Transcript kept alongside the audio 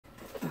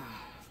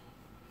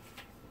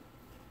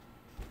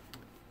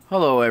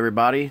Hello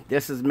everybody,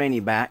 this is Mini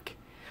back.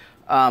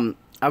 I've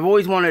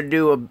always wanted to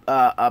do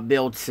a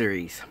build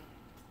series.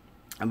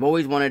 I've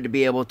always wanted to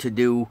be able to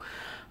do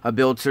a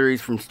build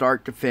series from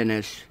start to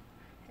finish,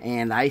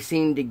 and I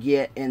seem to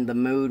get in the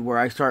mood where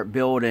I start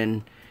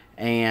building,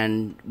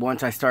 and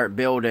once I start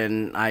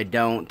building I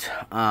don't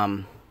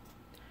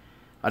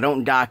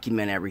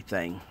document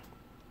everything.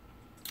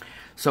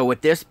 So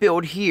with this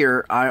build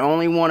here, I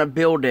only want to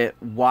build it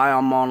while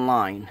I'm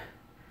online.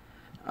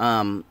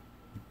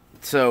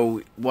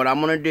 So what I'm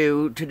going to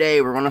do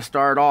today, we're going to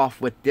start off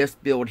with this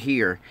build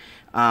here.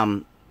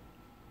 The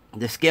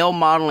Scale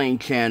Modeling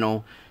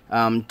channel,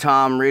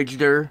 Tom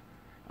Ridger,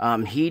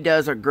 he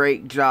does a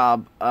great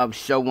job of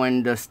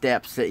showing the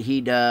steps that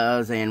he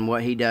does and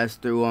what he does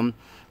through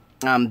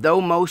them. Though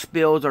most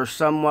builds are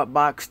somewhat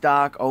box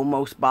stock,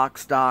 almost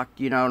box stock,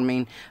 you know what I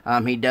mean?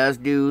 He does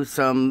do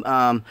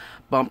some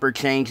bumper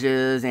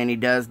changes, and he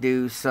does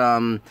do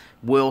some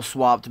wheel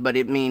swaps, but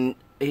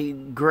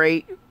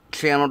great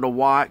channel to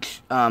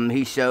watch.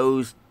 He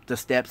shows the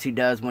steps he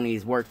does when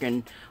he's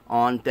working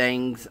on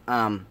things.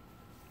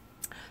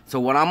 So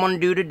what I'm going to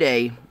do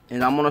today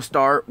is I'm going to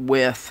start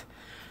with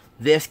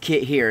this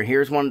kit here.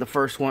 Here's one of the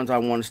first ones I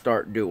want to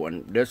start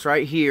doing. This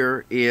right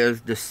here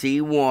is the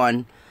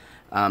C1.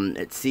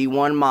 It's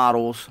C1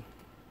 Models.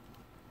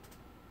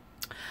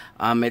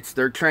 It's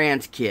their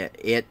trans kit.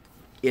 It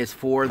is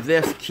for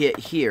this kit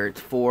here.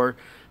 It's for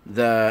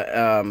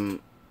the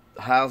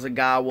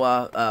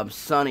Hasegawa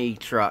Sunny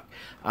truck.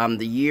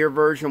 The year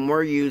version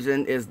we're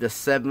using is the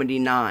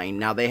 79.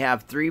 Now they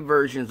have three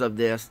versions of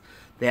this.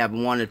 They have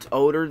one that's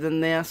older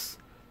than this.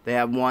 They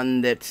have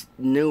one that's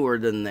newer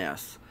than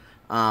this.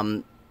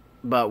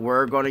 But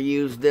we're going to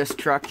use this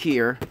truck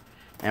here,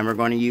 and we're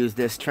going to use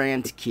this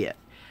trans kit.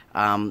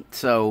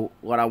 So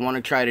what I want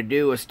to try to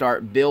do is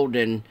start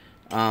building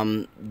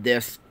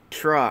this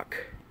truck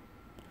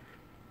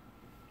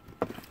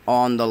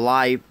on the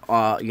live,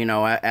 you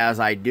know, as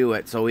I do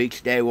it. So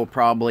each day will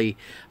probably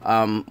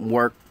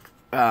work.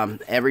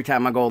 Every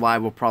time I go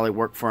live, we'll probably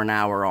work for an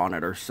hour on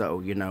it or so,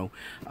 you know.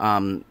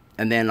 And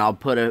then I'll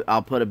put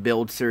a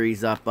build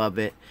series up of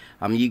it.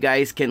 You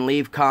guys can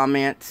leave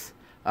comments.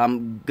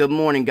 Good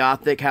morning,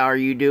 Gothic. How are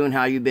you doing?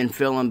 How you been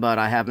feeling? But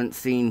I haven't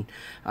seen.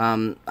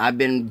 I've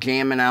been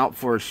jamming out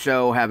for a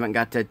show. Haven't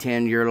got to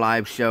attend your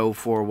live show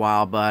for a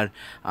while, bud.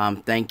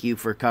 Thank you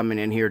for coming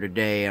in here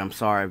today. I'm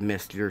sorry I've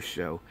missed your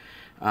show.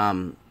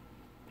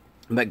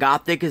 But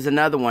Gothic is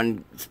another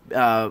one.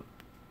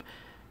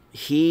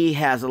 He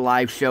has a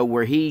live show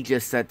where he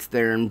just sits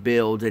there and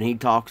builds, and he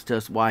talks to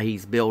us while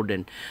he's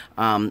building.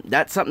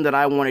 That's something that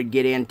I want to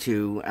get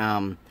into.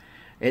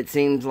 It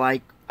seems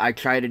like I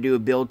tried to do a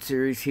build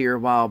series here a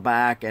while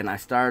back, and I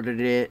started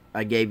it.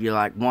 I gave you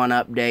like one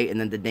update, and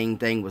then the dang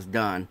thing was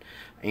done.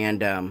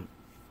 And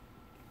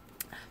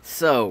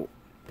so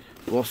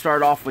we'll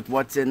start off with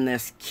what's in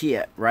this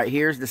kit. Right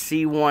here's the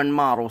C1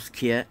 Models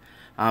kit.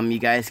 You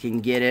guys can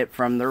get it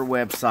from their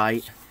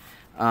website.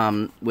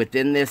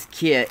 Within this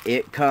kit,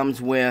 it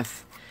comes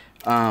with,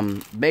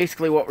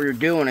 basically what we're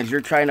doing is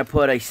you're trying to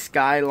put a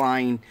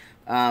Skyline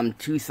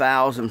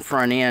 2000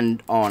 front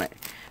end on it.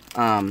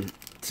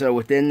 So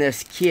within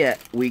this kit,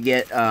 we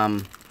get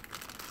a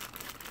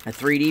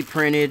 3D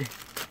printed,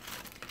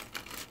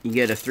 you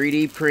get a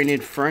 3D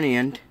printed front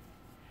end.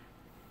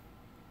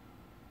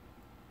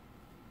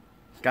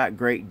 It's got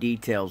great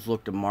details.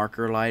 Look, the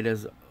marker light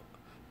is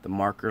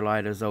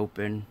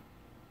open.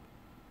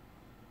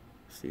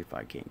 See if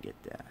I can't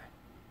get that.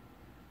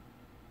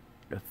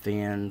 The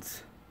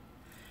fins.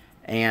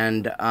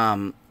 And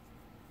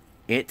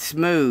it's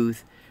smooth.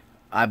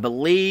 I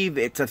believe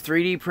it's a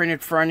 3D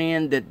printed front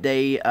end that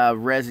they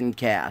resin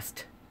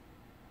cast.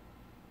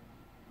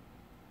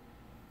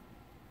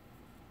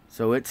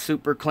 So it's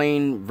super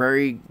clean,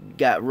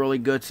 got really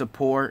good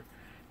support.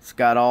 It's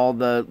got all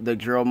the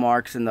drill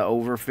marks and the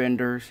over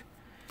fenders.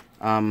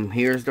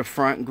 Here's the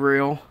front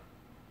grille.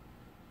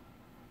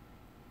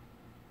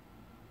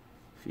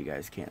 If you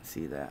guys can't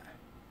see that.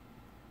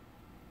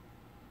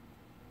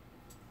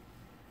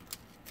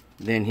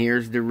 Then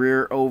here's the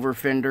rear over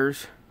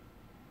fenders.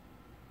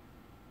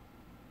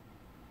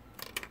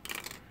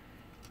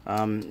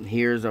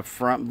 Here's a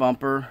front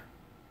bumper.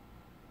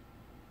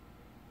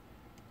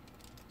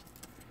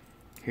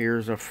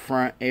 Here's a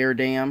front air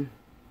dam.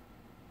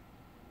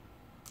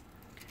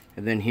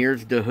 And then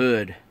here's the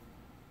hood.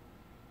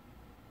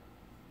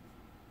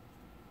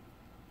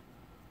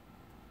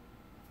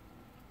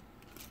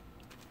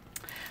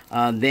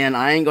 Then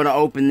I ain't going to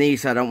open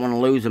these, so I don't want to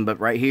lose them. But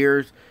right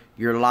here's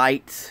your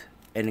lights,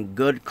 and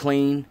good,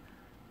 clean,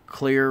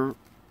 clear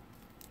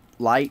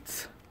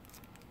lights.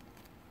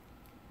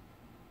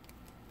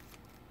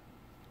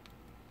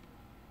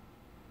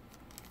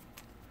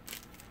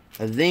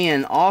 And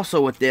then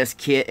also with this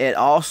kit, it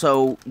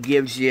also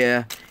gives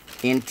you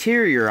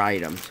interior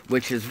items,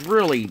 which is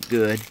really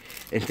good.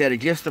 Instead of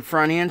just the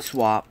front end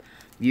swap,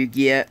 you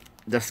get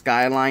the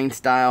Skyline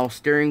style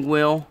steering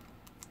wheel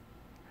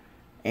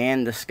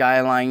and the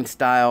Skyline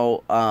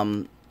style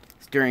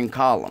steering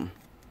column.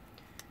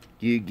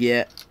 You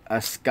get a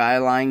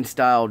Skyline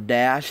style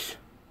dash.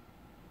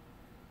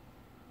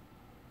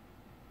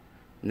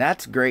 And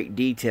that's great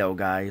detail,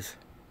 guys.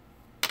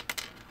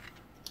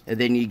 And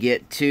then you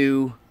get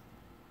 2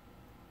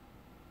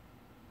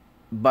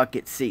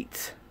 bucket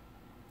seats.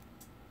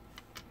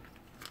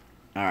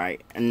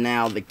 Alright, and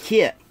now the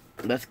kit.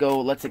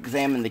 Let's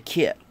examine the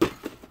kit.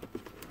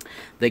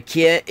 The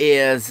kit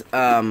is, it's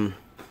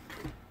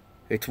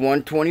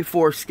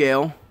 1/24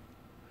 scale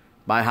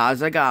by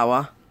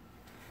Hasegawa.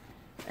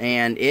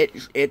 And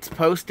it's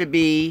supposed to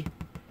be,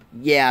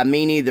 yeah,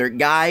 me neither.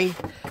 Guys,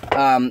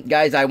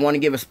 I want to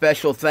give a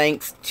special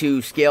thanks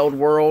to Scaled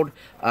World,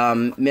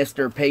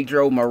 Mr.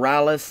 Pedro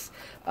Morales,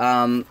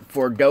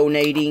 for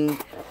donating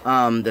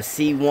the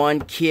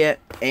C1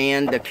 kit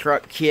and the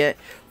truck kit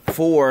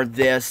for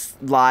this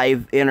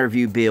live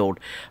interview build.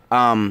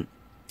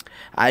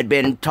 I'd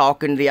been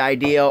talking the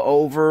idea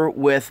over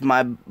with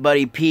my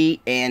buddy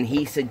Pete, and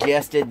he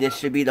suggested this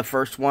should be the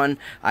first one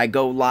I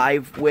go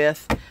live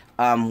with.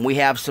 We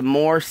have some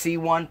more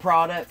C1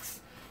 products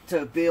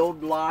to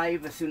build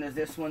live as soon as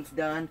this one's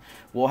done.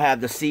 We'll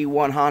have the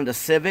C1 Honda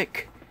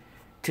Civic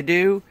to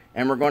do,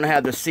 and we're going to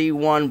have the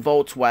C1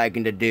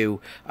 Volkswagen to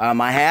do.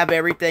 I have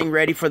everything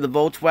ready for the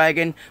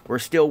Volkswagen. We're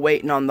still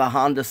waiting on the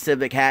Honda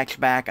Civic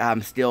hatchback.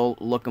 I'm still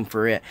looking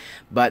for it.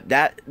 But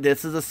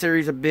this is a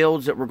series of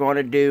builds that we're going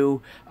to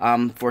do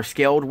for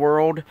Scaled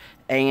World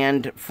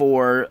and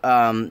for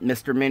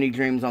Mr. Mini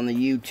Dreams on the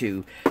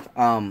YouTube.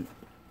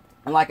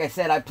 And like I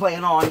said, I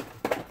plan on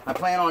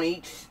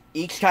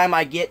each time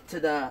I get to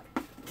the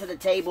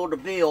table to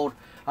build,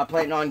 I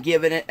plan on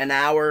giving it an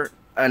hour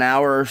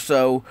or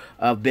so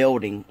of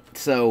building.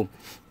 So,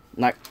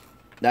 like,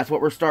 that's what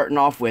we're starting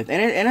off with,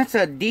 and it's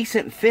a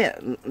decent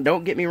fit.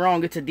 Don't get me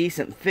wrong, it's a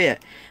decent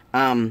fit.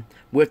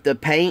 With the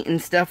paint and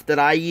stuff that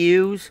I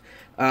use,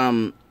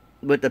 I'm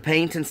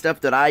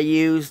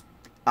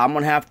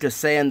gonna have to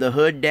sand the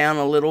hood down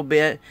a little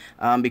bit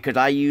because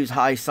I use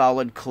high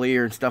solid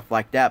clear and stuff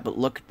like that. But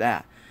look at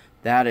that.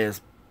 That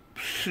is,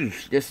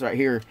 this right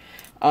here.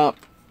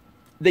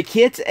 The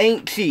kits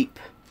ain't cheap.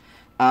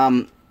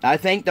 I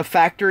think the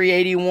Factory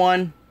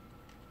 81,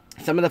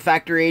 some of the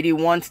Factory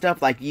 81 stuff,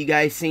 like you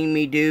guys seen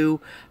me do,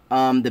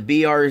 the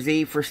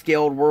BRZ for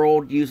Scaled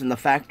World using the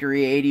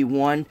Factory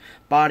 81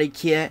 body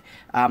kit.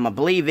 I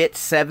believe it's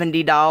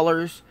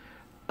 $70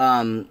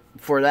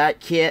 for that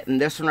kit, and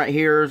this one right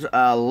here is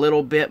a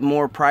little bit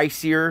more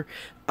pricier.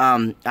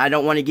 I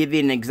don't want to give you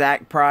an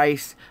exact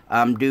price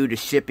due to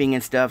shipping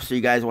and stuff, so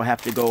you guys will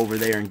have to go over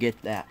there and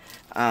get that.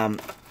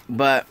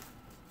 But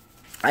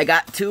I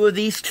got 2 of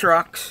these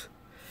trucks.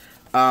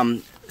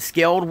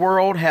 Scaled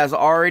World has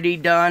already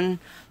done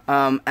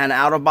an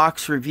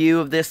out-of-box review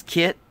of this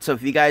kit, so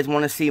if you guys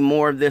want to see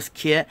more of this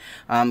kit,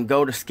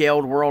 go to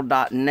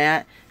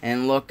scaledworld.net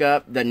and look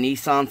up the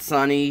Nissan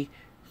Sunny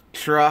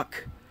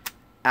truck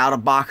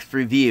out-of-box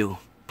review.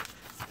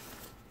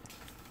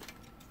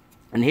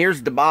 And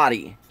here's the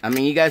body. I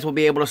mean, you guys will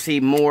be able to see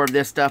more of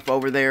this stuff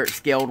over there at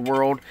Scaled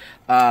World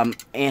and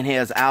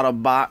his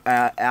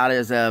out-of-box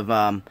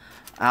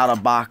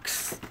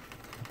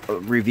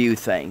review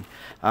thing.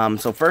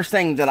 So first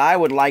thing that I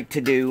would like to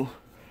do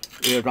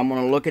is I'm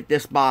going to look at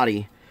this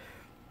body,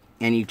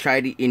 and you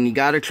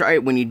got to try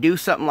it when you do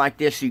something like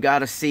this. You got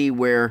to see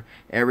where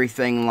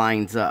everything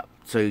lines up.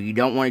 So you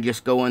don't want to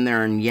just go in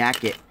there and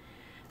yak it.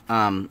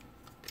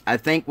 I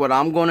think what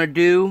I'm going to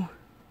do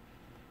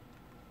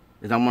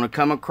is I'm going to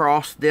come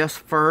across this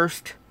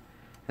first,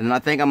 and then I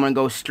think I'm going to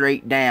go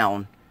straight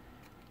down.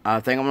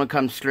 I think I'm going to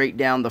come straight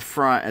down the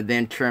front and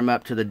then trim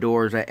up to the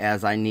doors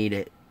as I need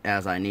it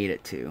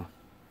to.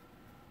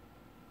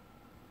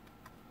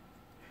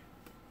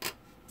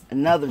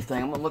 Another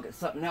thing, I'm going to look at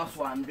something else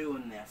while I'm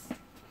doing this.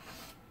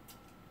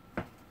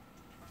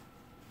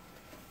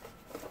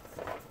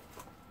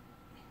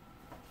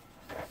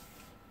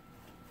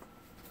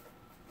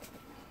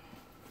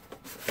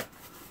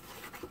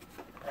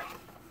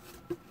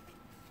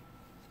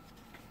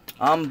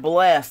 I'm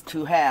blessed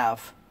to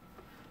have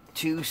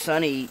 2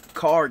 Sunny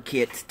car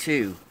kits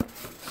too.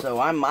 So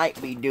I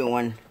might be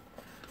doing...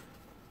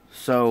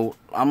 So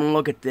I'm going to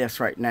look at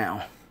this right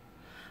now.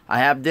 I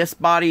have this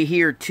body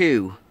here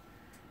too.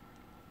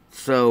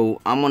 So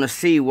I'm going to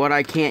see what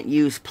I can't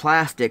use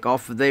plastic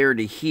off of there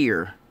to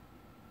here.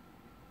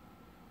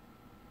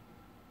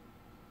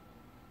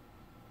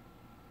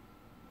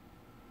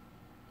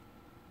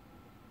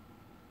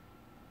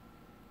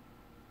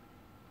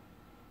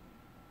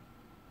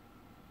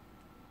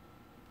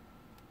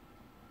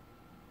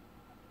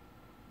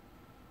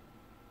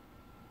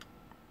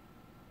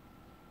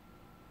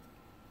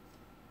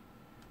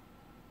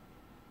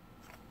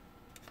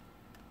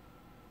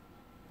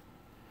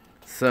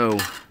 So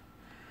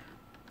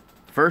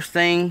first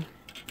thing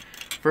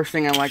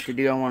I like to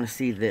do, I want to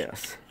see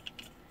this.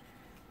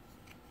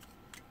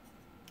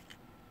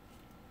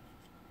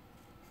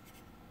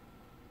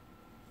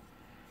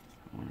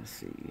 I want to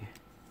see.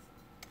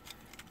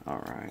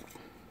 Alright.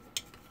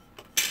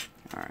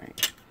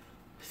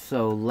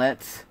 So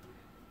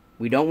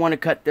we don't want to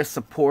cut this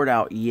support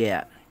out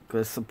yet,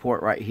 because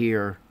support right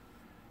here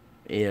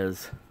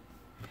is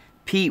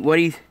Pete. What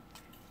do you...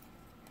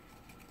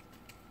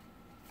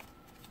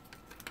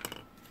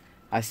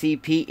 I see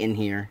Pete in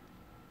here.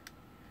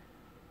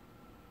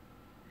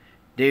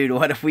 Dude,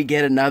 what if we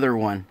get another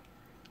one?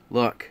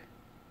 Look.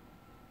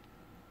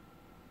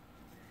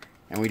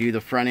 And we do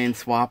the front end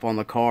swap on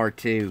the car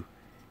too.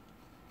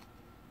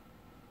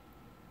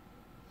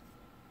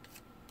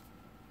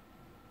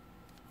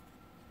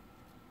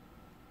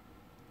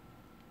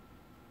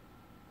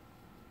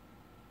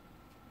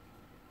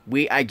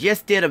 I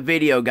just did a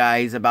video,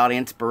 guys, about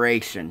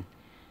inspiration.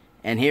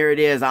 And here it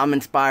is. I'm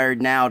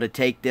inspired now to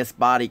take this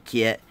body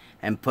kit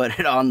and put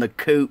it on the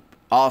coupe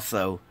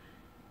also.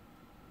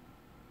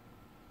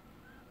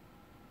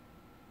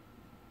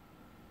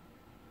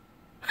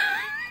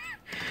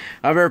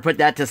 I better put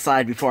that to the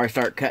side before I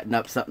start cutting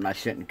up something I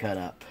shouldn't cut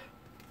up.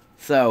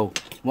 So,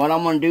 what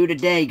I'm going to do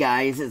today,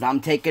 guys, is I'm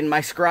taking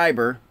my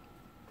scriber.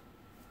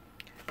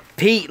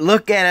 Pete,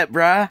 look at it,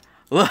 bruh.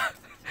 Look.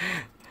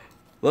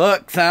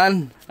 Look,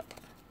 son.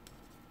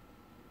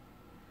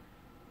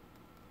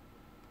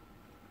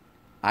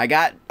 I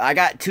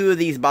got 2 of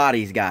these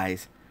bodies,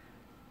 guys.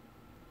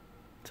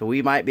 So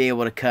we might be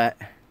able to cut.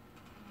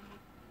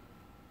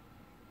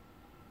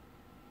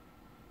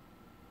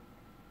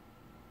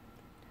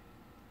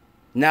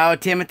 Now,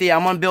 Timothy,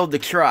 I'm going to build the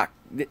truck.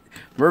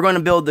 We're going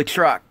to build the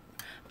truck.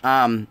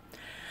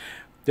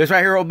 This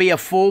right here will be a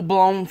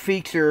full-blown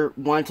feature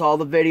once all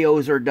the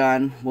videos are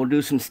done. We'll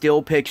do some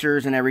still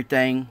pictures and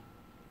everything.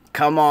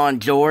 Come on,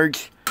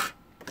 George.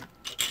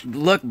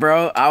 Look,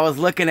 bro. I was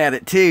looking at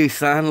it too,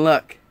 son.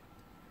 Look.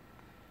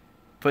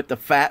 Put the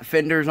fat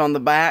fenders on the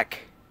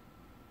back.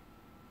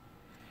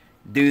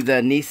 Do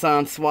the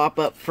Nissan swap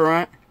up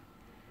front.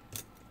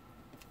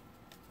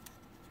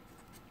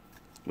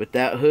 With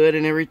that hood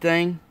and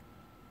everything.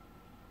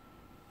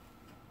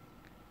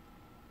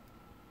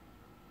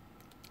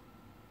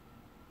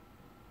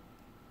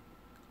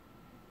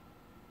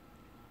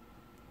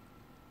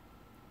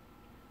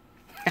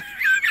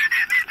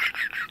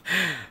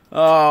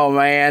 Oh,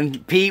 man.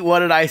 Pete, what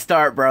did I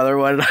start, brother?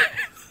 What did I...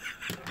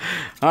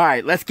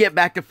 Alright, let's get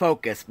back to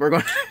focus. We're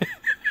going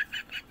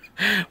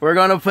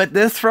to put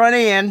this front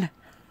end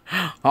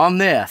on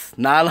this.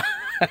 Not...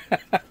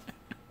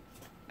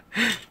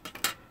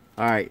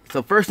 Alright,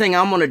 so first thing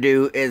I'm going to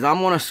do is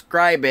I'm going to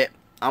scribe it.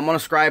 I'm going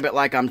to scribe it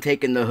like I'm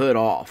taking the hood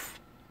off.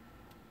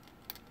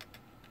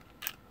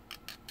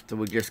 So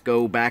we just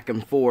go back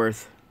and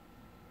forth.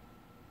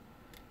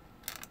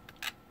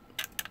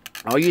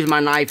 I'll use my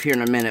knife here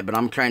in a minute, but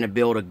I'm trying to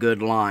build a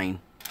good line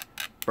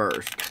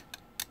first.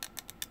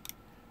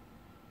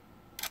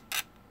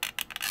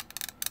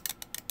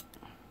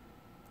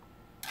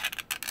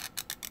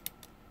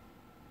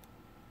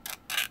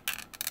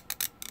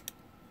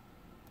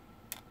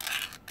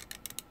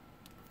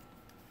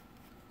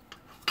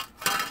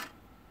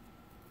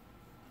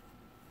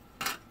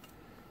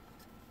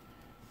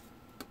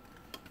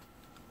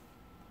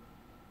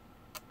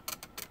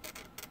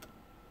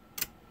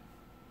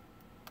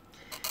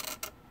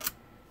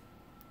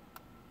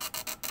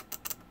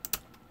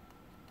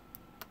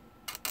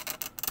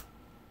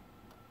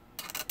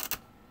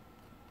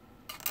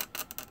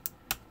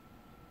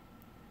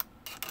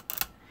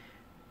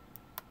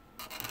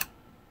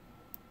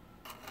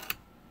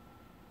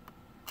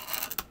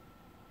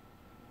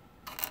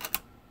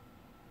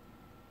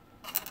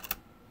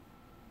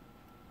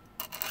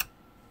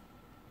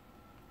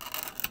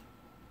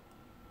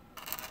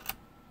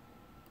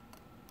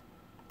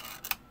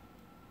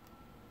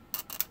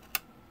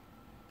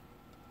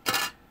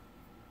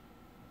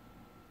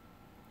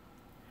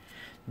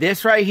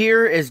 This right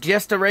here is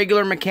just a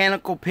regular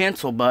mechanical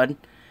pencil, bud.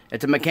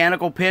 It's a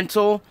mechanical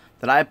pencil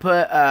that I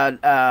put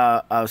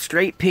a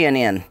straight pin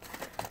in.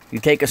 You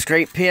take a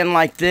straight pin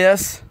like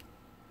this,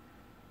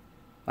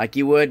 like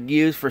you would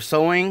use for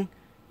sewing.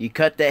 You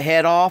cut the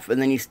head off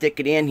and then you stick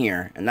it in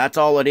here. And that's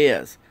all it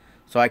is.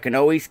 So I can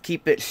always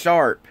keep it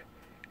sharp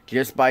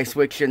just by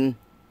switching.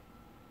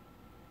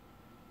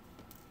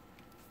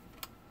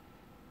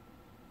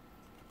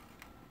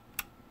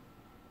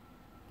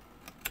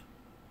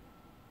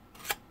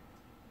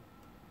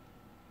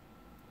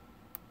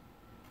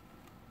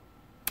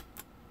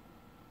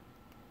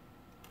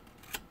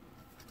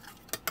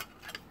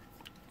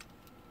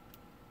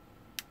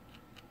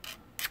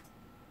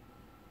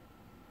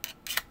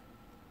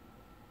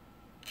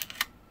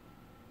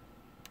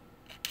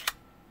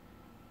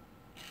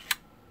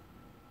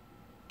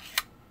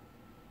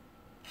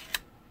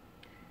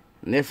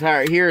 And this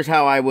right here is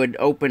how I would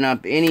open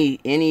up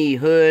any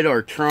hood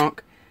or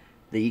trunk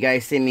that you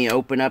guys see me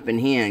open up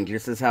and hinge.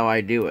 This is how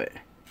I do it.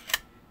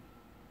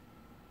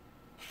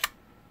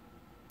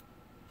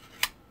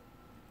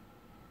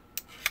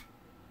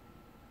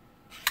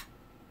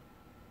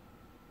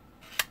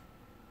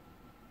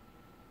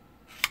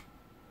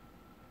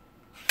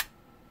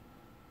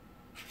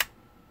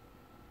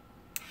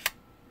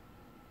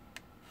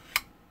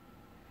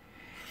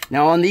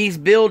 Now on these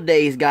build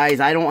days, guys,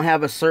 I don't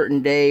have a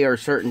certain day or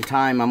certain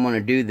time I'm going to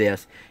do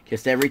this.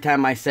 Just every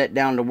time I sit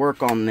down to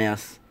work on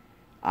this,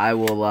 I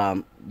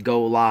will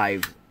go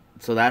live.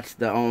 So that's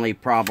the only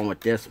problem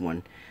with this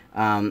one.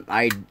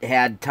 I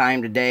had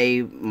time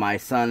today. My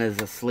son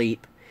is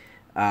asleep.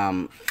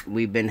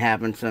 We've been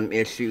having some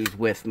issues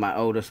with my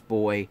oldest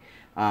boy.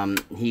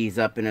 He's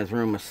up in his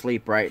room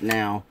asleep right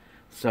now.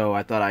 So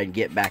I thought I'd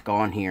get back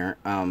on here.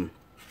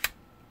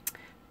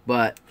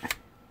 But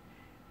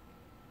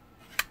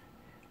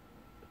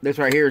this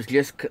right here is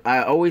just,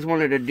 I always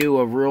wanted to do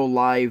a real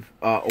live,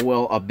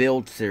 well, a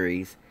build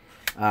series.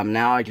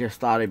 Now I just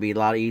thought it'd be a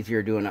lot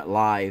easier doing it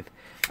live.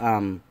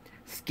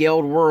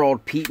 Scaled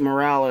World, Pete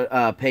Morales,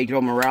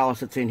 Pedro Morales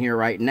that's in here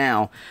right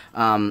now.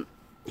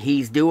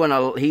 He's going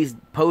to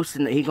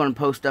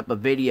post up a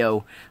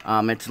video.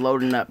 It's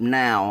loading up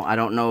now. I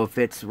don't know if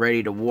it's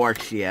ready to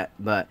watch yet,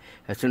 but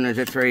as soon as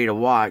it's ready to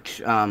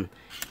watch,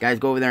 guys,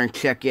 go over there and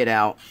check it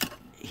out.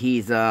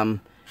 He's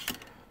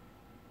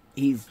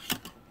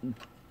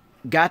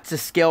got the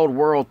Scaled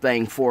World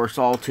thing for us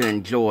all to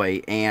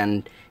enjoy,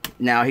 and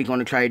now he's going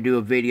to try to do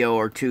a video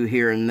or two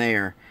here and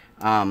there.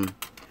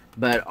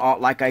 But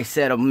like I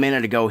said a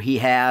minute ago, he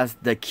has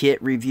the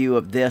kit review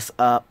of this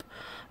up,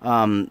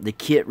 the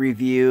kit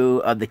review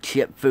of the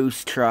Chip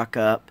Foose truck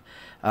up.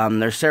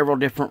 There's several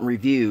different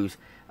reviews.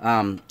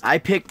 I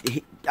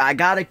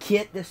got a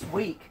kit this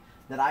week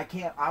that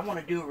I want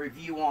to do a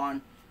review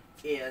on.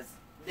 Is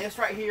this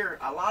right here.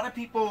 A lot of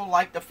people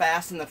like the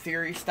Fast and the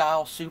Furious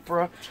style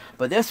Supra,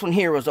 but this one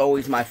here was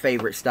always my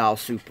favorite style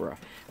Supra.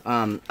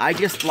 I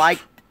just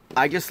like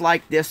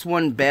this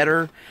one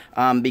better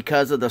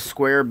because of the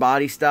square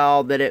body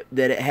style that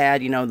it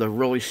had, you know, the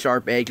really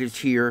sharp edges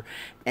here.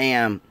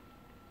 And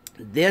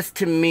this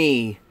to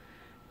me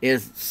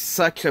is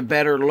such a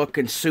better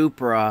looking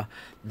Supra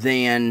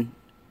than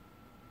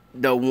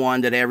the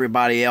one that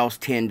everybody else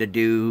tend to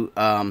do.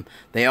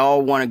 They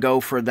all want to go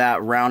for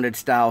that rounded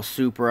style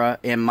Supra.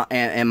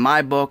 In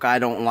my book, I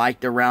don't like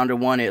the rounded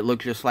one. It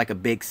looks just like a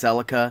big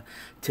Celica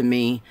to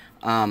me.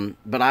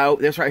 But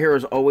this right here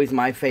is always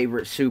my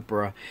favorite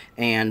Supra,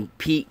 and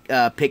Pete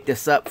picked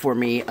this up for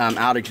me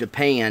out of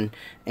Japan,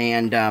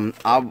 and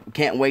I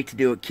can't wait to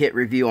do a kit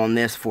review on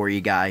this for you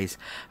guys.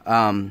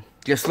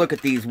 Just look at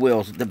these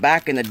wheels.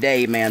 Back in the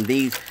day, man,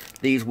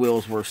 these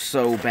wheels were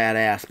so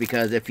badass,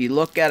 because if you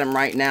look at them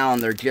right now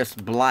and they're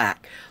just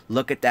black,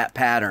 look at that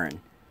pattern.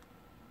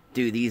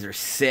 Dude, these are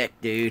sick,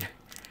 dude.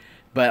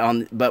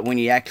 But when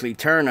you actually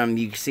turn them,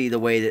 you see the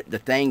way that the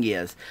thing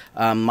is.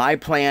 My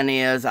plan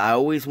is, I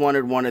always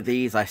wanted one of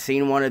these. I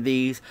seen one of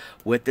these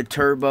with the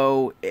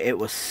turbo. It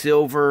was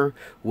silver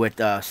with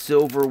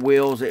silver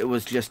wheels. It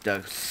was just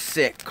a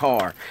sick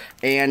car.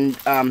 And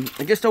I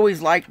just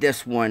always liked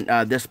this one,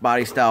 this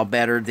body style,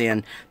 better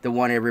than the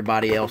one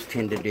everybody else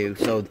tend to do.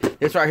 So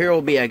this right here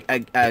will be a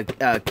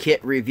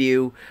kit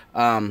review.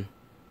 Yeah.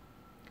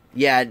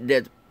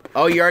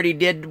 Oh, you already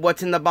did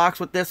what's in the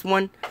box with this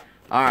one?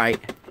 All right.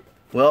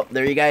 Well,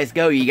 there you guys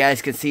go. You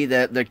guys can see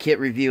the kit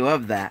review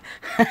of that.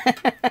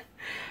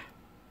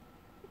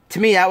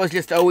 To me, that was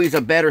just always a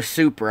better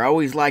Supra. I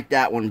always liked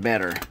that one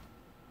better.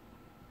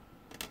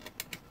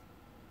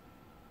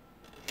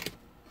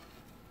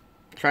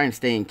 Try and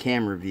stay in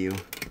camera view.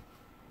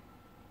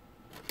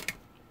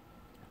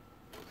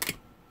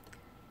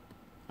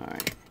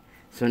 Alright.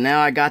 So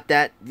now I got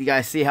that. You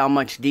guys see how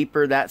much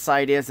deeper that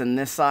side is than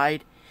this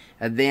side?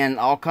 And then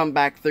I'll come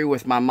back through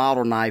with my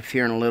model knife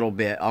here in a little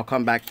bit. I'll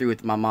come back through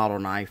with my model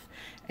knife,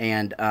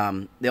 and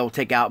they'll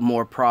take out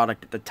more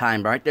product at the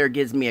time. But right there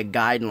gives me a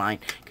guideline,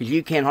 because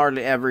you can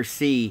hardly ever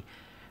see.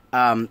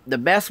 The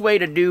best way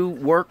to do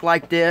work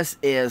like this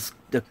is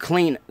the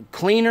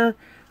cleaner,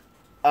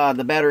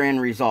 the better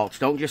end results.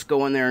 Don't just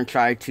go in there and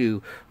try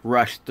to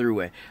rush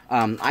through it.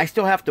 I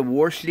still have to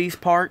wash these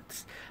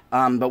parts,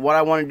 but what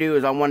I want to do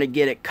is I want to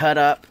get it cut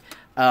up.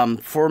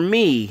 For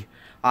me,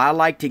 I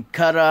like to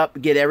cut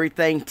up, get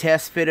everything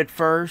test fitted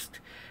first,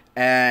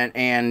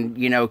 and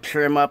you know,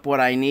 trim up what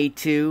I need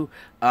to,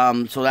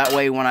 so that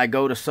way when I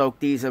go to soak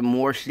these and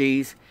wash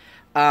these.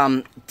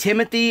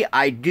 Timothy,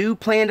 I do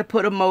plan to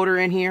put a motor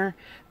in here.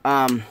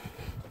 I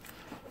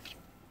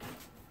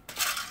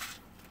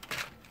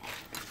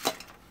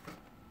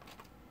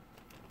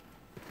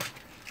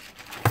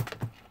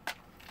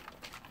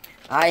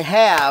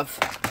have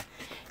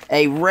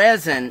a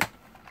resin.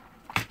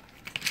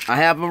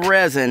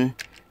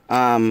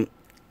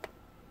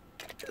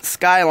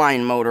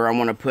 Skyline motor I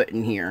want to put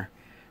in here.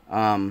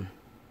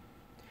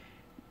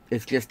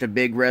 It's just a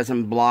big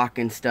resin block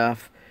and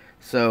stuff.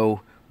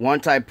 So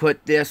once I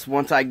get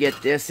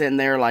this in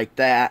there like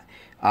that,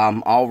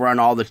 I'll run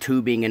all the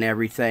tubing and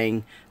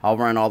everything. I'll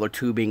run all the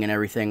tubing and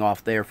everything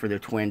off there for the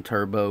twin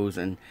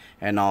turbos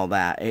and all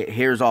that.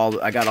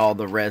 I got all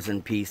the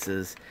resin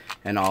pieces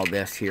and all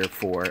this here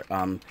for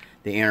the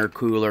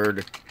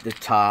intercooler, the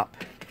top.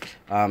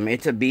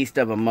 It's a beast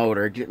of a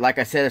motor. Like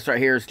I said, this right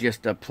here is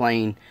just a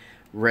plain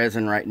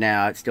resin right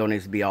now. It still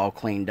needs to be all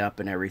cleaned up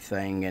and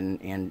everything,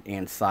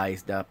 and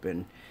sized up,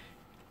 and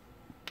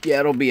yeah,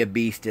 it'll be a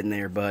beast in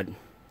there, bud.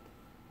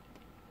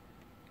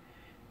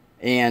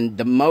 And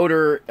the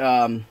motor,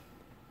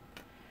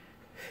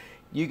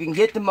 you can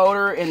get the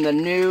motor in the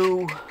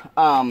new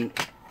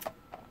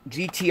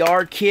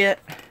GTR kit.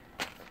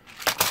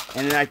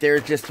 And then right there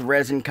is just the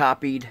resin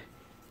copied.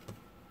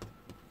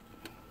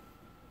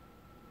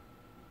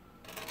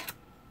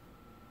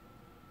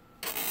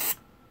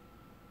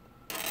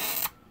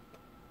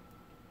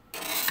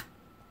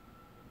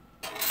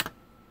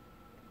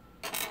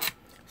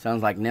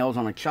 Sounds like nails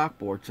on a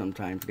chalkboard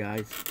sometimes,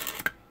 guys.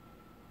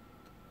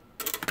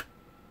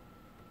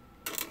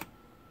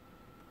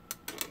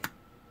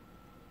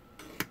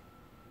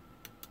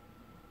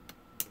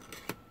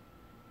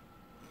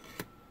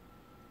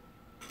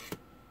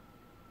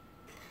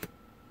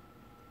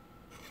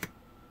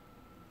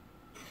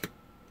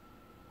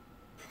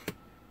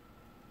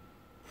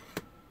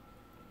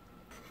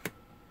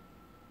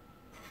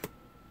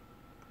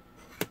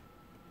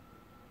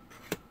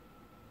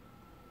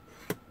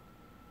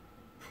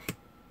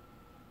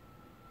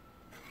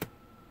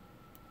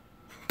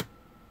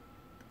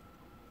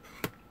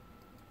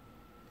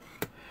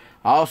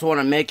 I also want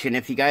to mention,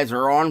 if you guys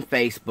are on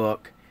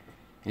Facebook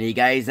and you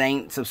guys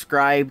ain't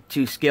subscribed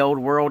to Scaled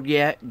World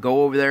yet,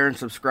 go over there and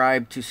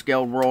subscribe to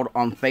Scaled World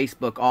on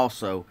Facebook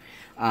also.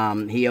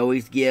 He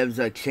always gives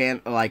a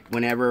chance, like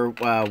whenever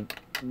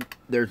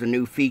there's a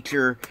new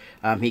feature,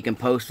 he can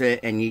post it,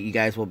 and you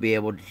guys will be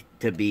able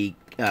to be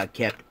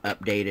kept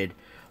updated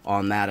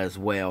on that as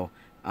well.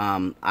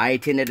 I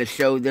attended a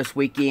show this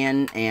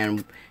weekend,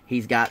 and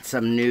he's got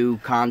some new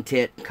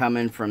content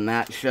coming from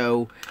that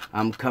show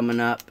coming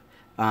up.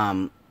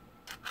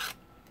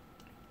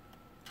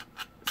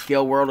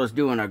 Scale World is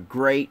doing a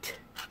great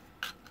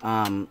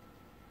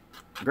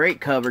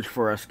coverage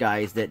for us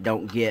guys that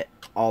don't get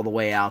all the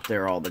way out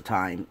there all the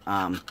time.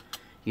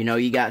 You know,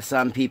 you got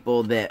some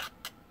people that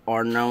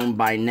are known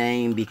by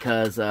name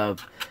because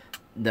of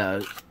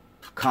the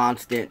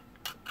constant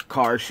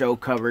car show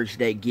coverage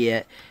they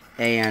get,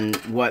 and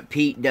what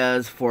Pete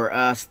does for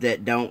us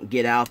that don't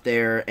get out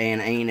there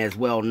and ain't as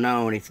well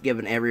known, it's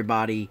giving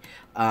everybody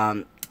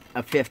a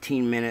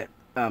 15-minute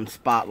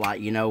spotlight,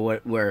 you know,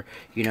 where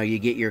you know, you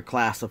get your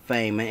class of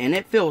fame, and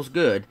it feels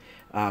good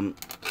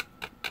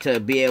to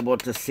be able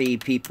to see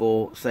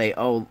people say,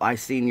 oh, I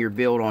seen your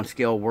build on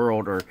Scale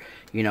World, or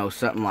you know,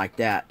 something like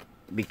that,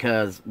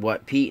 because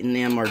what Pete and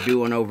them are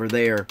doing over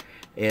there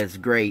is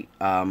great.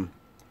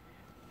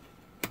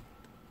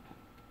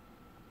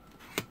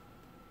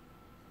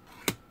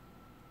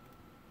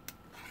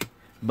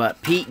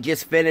 But Pete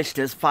just finished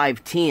his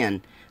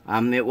 510.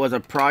 It was a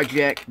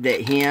project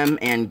that him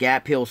and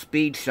Gap Hill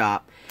Speed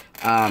Shop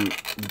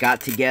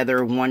got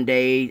together one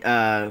day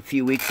a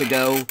few weeks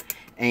ago,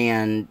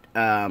 and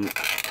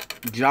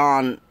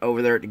John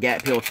over there at the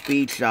Gap Hill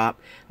Speed Shop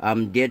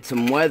did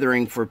some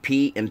weathering for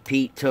Pete, and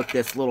Pete took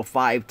this little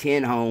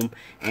 510 home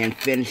and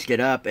finished it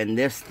up, and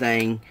this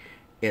thing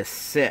is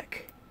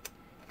sick.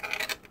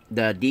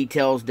 The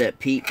details that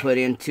Pete put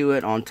into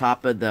it on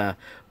top of the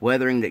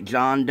weathering that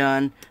John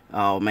done,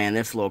 oh man,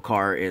 this little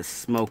car is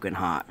smoking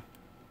hot.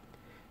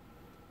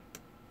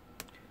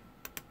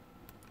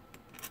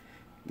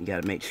 You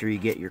got to make sure you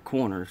get your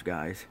corners,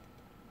 guys.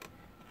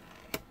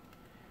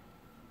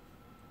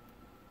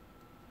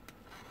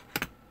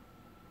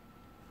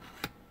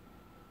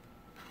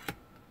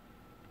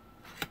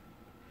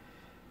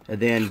 And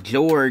then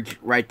George,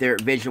 right there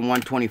at Vision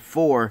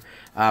 124,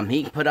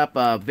 he put up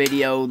a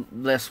video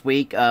this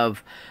week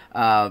of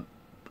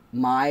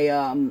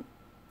my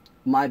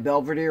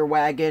Belvedere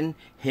wagon,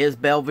 his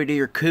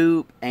Belvedere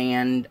coupe,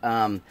 and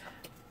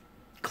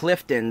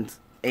Clifton's,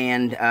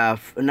 and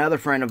another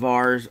friend of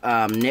ours,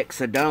 Nick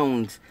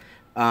Sedone's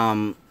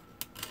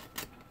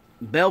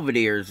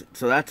Belvederes.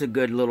 So that's a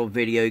good little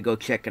video. You go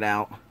check it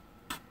out.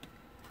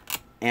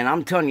 And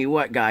I'm telling you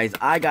what, guys,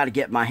 I got to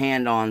get my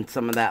hand on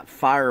some of that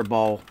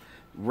Fireball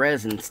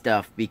resin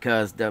stuff,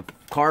 because the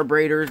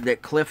carburetors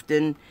that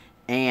Clifton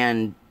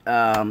and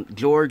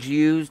George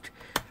used,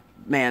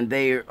 man,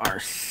 they are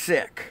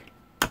sick.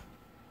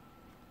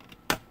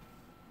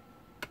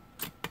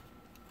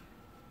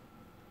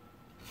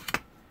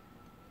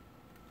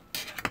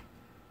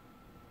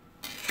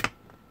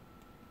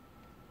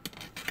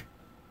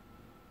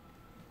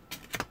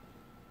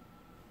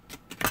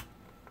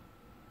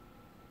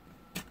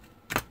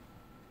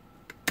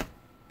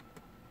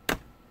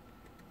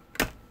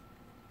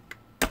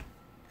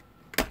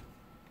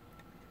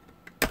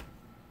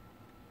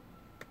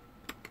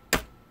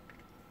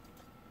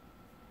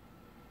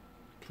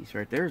 Piece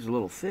right there is a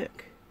little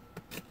thick.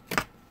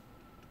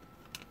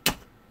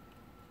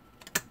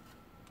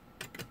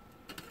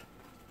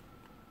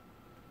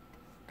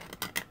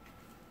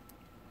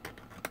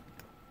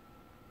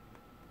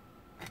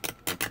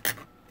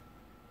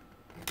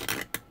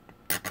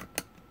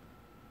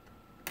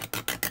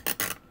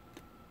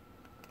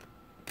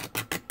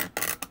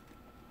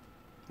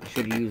 I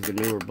should have used the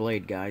newer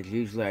blade, guys.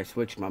 Usually I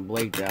switch my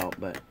blades out,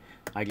 but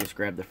I just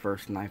grabbed the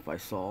first knife I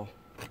saw.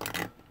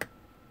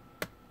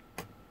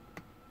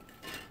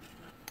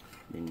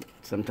 And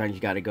sometimes you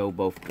got to go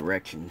both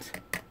directions.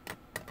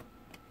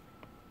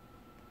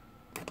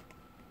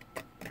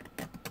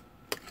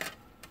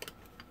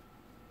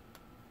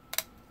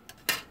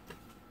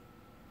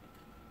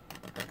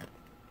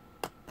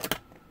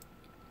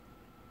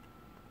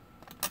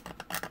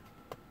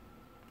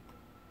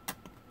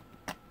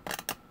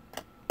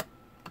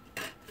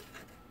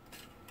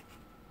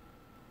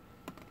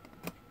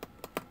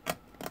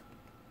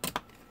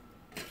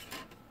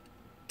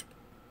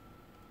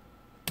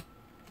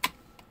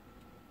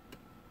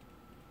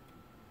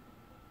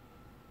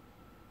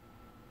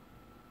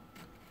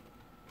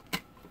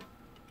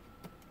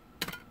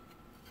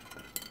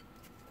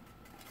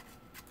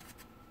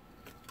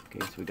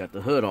 we got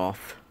the hood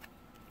off.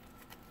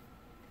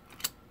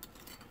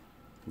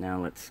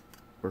 Now let's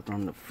work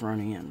on the front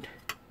end.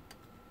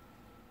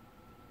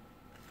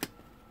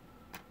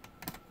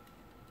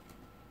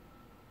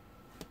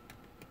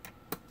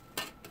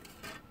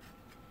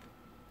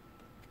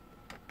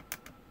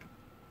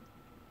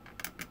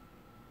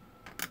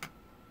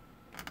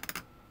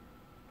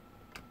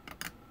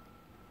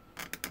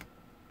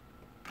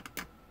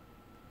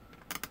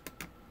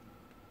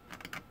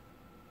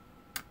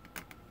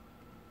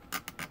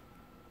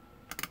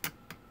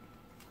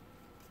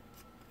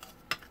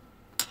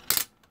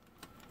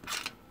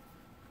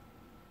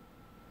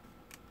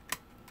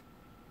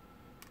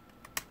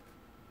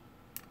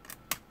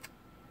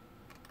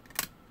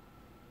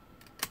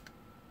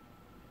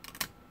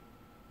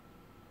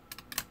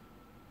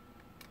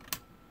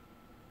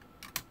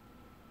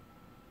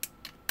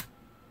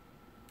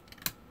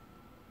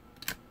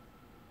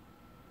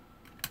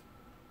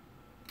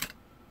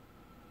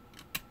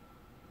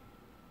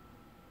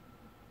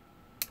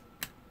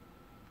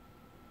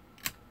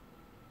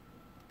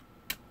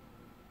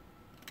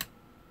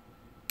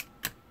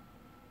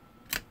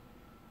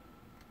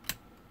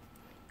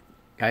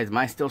 Guys, am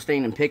I still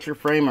staying in picture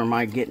frame or am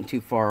I getting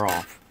too far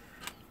off?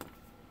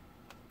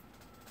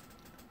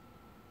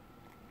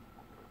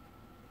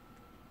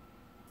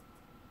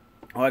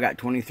 Oh, I got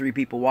 23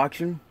 people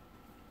watching.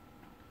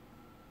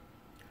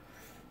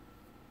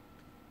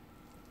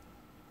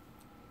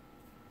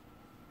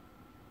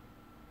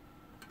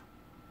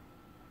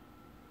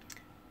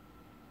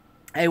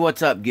 Hey,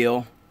 what's up,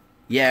 Gil?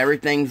 Yeah,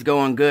 everything's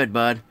going good,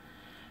 bud.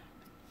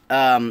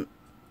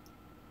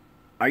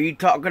 Are you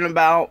talking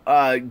about,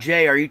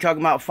 Jay, are you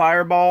talking about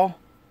Fireball?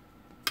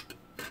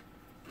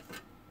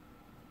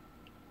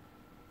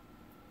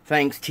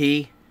 Thanks,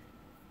 T.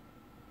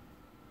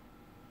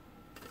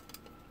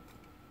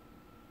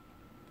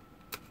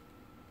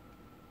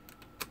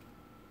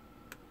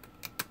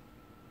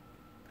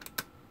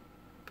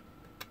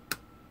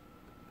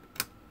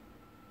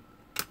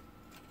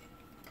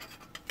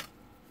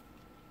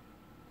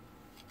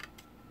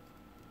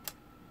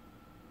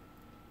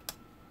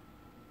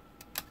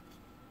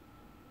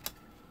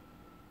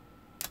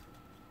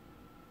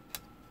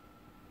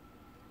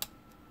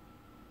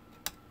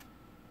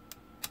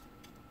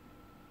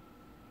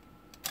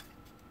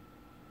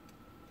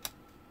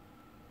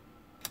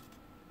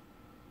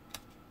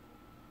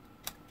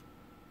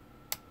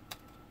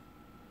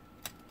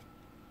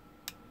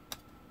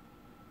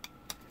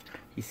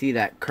 You see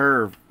that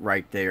curve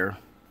right there.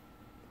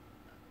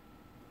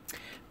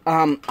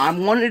 I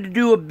wanted to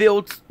do a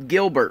build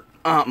Gilbert.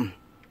 Guys,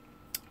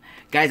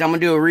 I'm gonna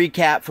do a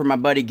recap for my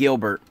buddy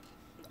Gilbert.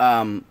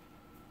 I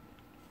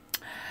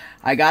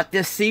got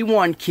this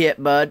C1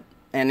 kit, bud,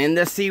 and in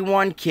the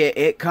C1 kit,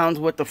 it comes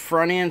with the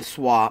front end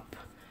swap,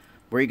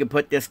 where you can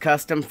put this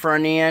custom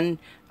front end.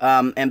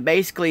 And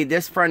basically,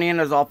 this front end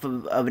is off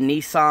of a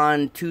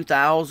Nissan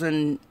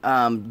 2000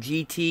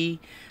 GT,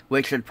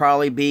 which would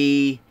probably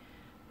be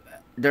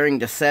during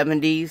the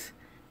 70s,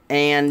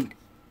 and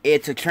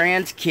it's a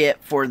trans kit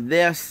for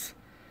this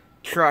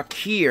truck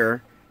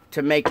here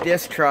to make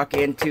this truck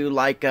into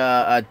like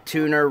a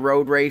tuner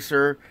road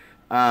racer,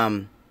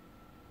 you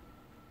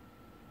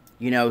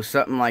know,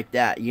 something like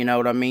that, you know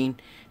what I mean?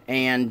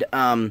 And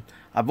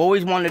I've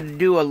always wanted to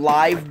do a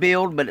live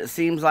build, but it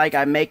seems like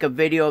I make a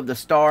video of the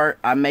start,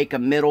 I make a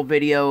middle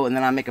video, and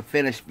then I make a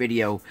finished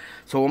video.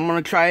 So what I'm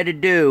going to try to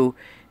do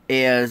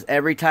is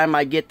every time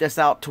I get this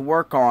out to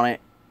work on it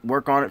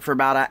for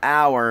about an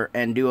hour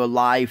and do a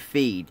live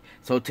feed.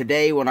 So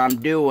today what I'm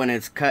doing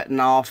is cutting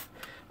off,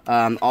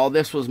 all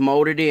this was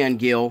molded in,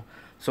 Gil.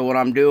 So what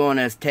I'm doing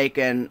is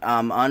taking,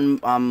 I'm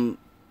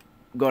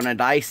going to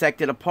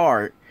dissect it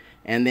apart,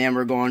 and then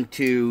we're going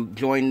to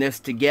join this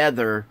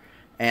together,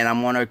 and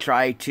I'm going to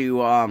try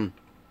to,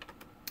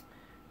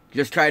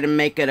 just try to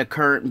make it a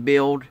current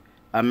build,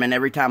 and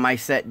every time I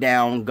sit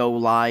down, go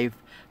live,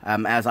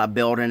 as I'm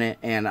building it,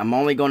 and I'm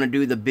only going to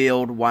do the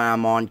build while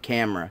I'm on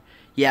camera.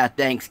 Yeah,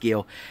 thanks,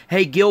 Gil.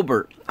 Hey,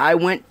 Gilbert, I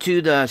went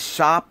to the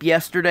shop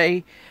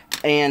yesterday,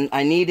 and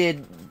I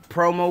needed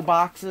promo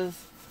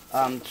boxes.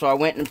 So I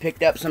went and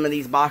picked up some of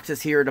these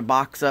boxes here to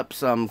box up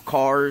some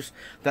cars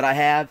that I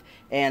have.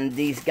 And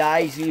these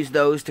guys use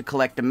those to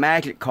collect the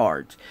magic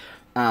cards.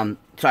 So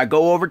I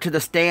go over to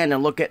the stand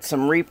and look at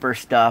some Reaper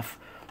stuff,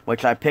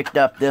 which I picked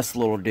up this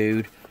little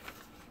dude.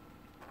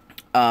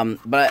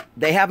 But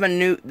they have a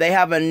new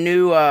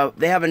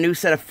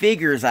set of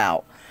figures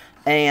out,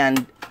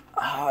 and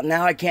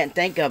now I can't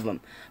think of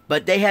them.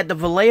 But they had the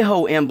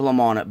Vallejo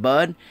emblem on it,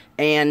 bud.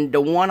 And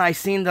the one I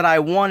seen that I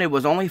wanted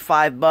was only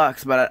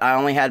 $5, but I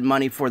only had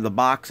money for the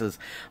boxes.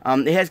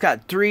 It has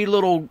got 3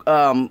 little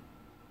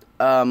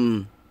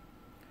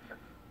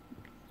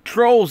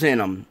trolls in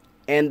them,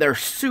 and they're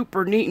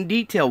super neat and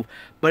detailed.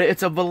 But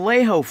it's a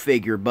Vallejo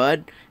figure,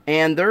 bud,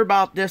 and they're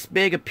about this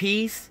big a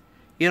piece.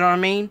 You know what I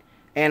mean?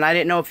 And I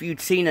didn't know if you'd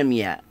seen them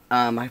yet.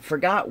 I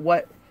forgot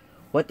what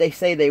they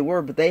say they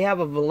were, but they have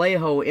a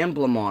Vallejo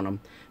emblem on them.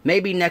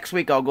 Maybe next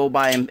week I'll go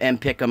by and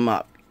pick them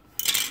up.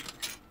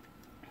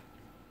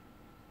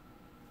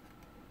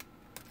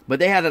 But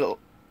they had a...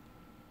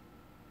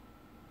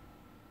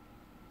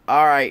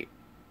 Alright.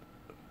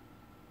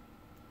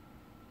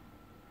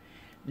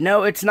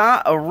 No, it's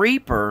not a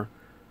Reaper.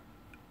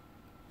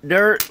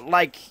 They're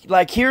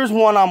like here's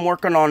one I'm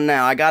working on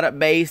now. I got it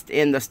based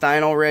in the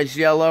Steino Res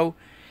Yellow,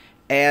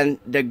 and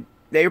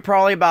they're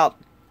probably about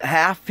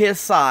half his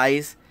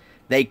size.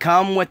 They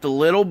come with the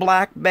little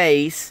black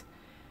base.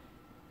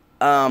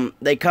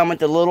 They come with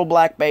the little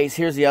black base.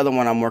 Here's the other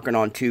one I'm working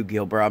on too,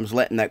 Gilbert. I'm just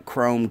letting that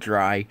chrome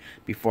dry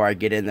before I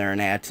get in there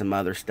and add some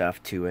other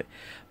stuff to it.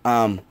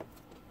 Dang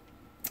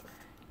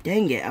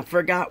it, I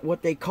forgot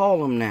what they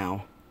call them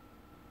now.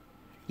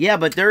 Yeah,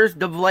 but there's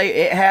the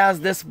it has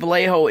this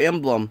Vallejo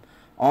emblem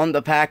on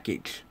the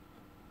package.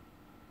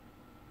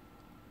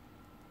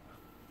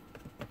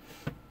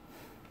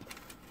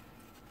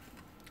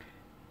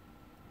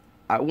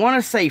 I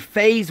want to say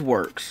Phase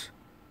Works,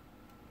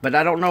 but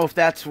I don't know if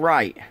that's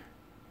right.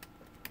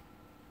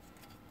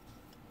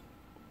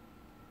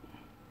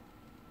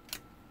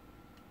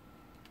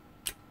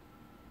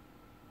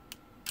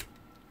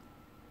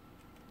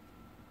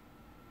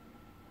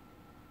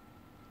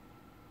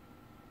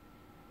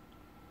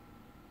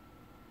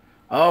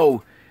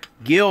 Oh,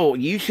 Gil,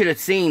 you should have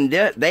seen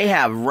that. They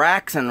have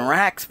racks and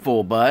racks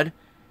full, bud.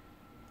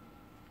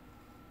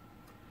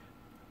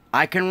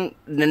 I can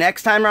the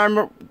next time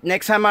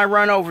I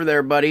run over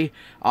there, buddy.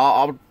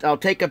 I'll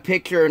take a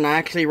picture and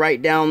actually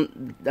write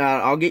down.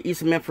 I'll get you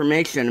some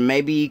information, and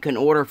maybe you can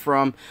order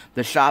from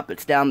the shop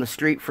that's down the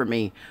street for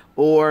me,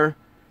 or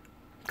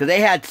because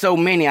they had so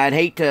many, I'd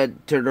hate to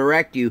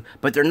direct you,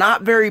 but they're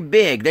not very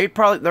big. They're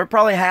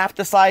probably half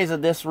the size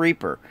of this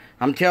Reaper.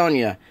 I'm telling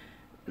you.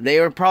 They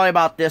were probably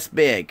about this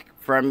big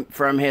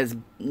from his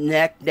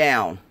neck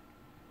down.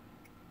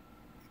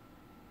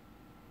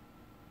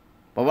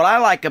 But what I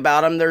like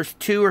about them, there's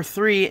 2 or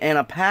 3 in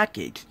a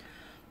package.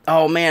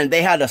 Oh man,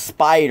 they had a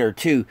spider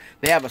too.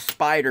 They have a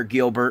spider,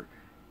 Gilbert.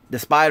 The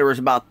spider was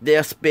about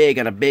this big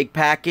in a big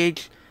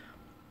package.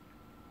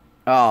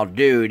 Oh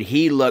dude,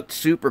 he looked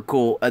super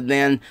cool. And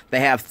then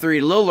they have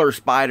 3 littler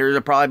spiders.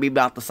 They'll probably be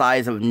about the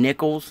size of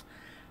nickels.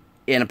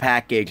 In a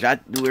package,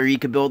 where you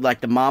could build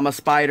like the mama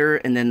spider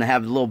and then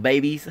have little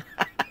babies.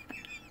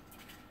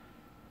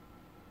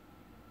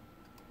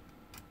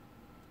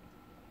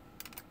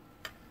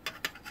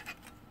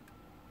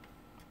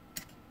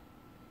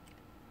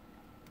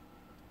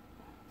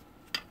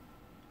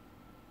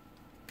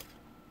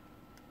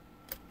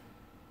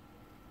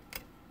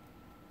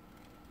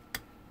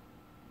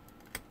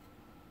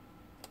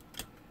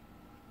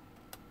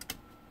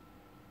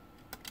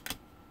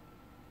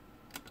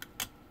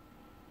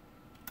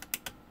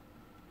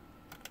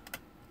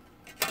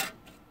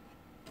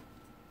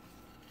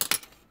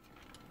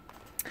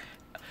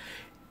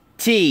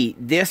 T,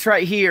 this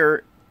right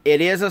here,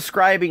 it is a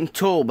scribing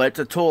tool, but it's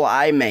a tool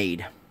I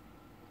made.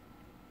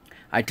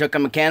 I took a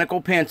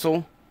mechanical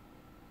pencil.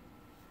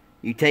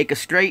 You take a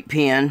straight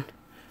pen.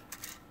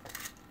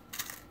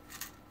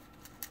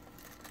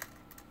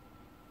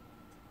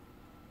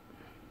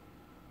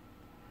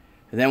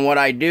 And then what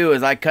I do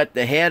is I cut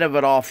the head of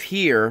it off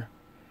here,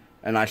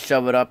 and I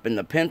shove it up in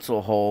the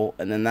pencil hole,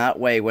 and then that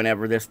way,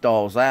 whenever this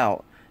dulls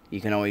out,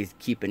 you can always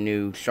keep a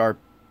new sharp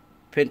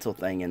pencil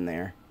thing in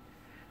there.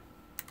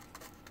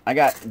 I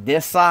got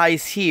this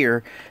size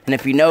here, and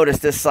if you notice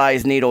this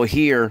size needle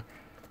here,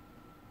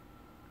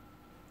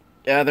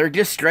 they're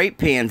just straight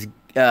pens,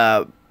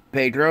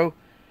 Pedro.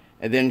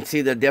 And then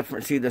see the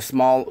difference, see the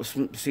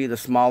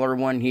smaller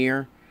one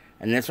here,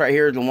 and this right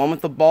here, the one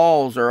with the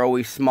balls are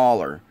always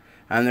smaller,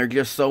 and they're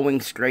just sewing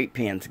straight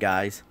pens,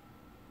 guys.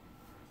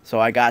 So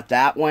I got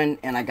that one,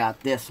 and I got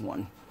this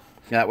one.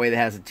 That way it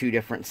has the 2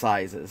 different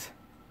sizes.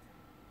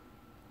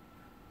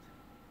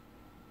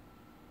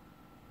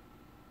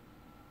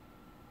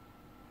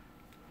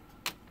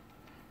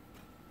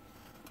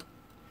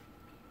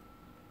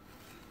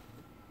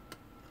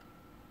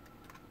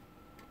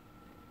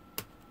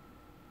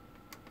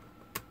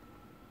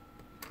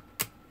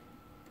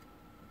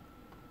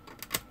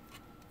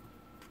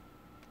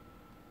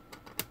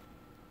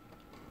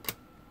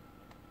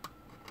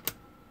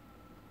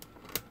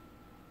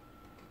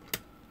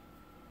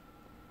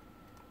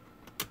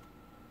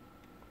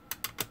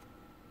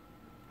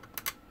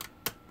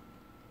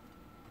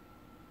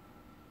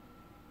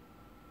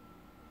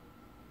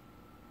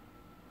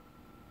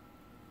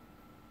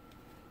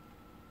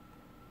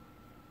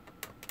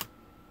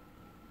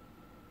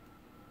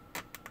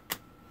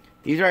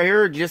 These right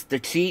here are just the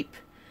cheap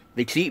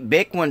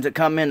Bic ones that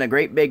come in a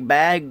great big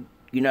bag,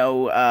 you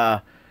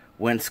know,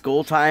 when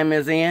school time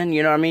is in,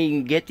 you know what I mean? You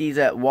can get these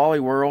at Wally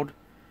World.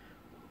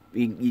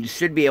 You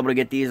should be able to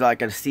get these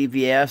like at a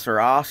CVS or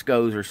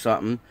Osco's or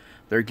something.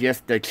 They're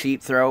just the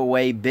cheap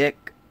throwaway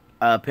Bic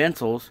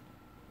pencils.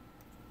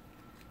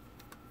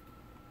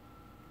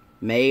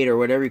 Made or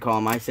whatever you call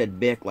them. I said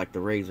Bic like the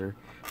razor.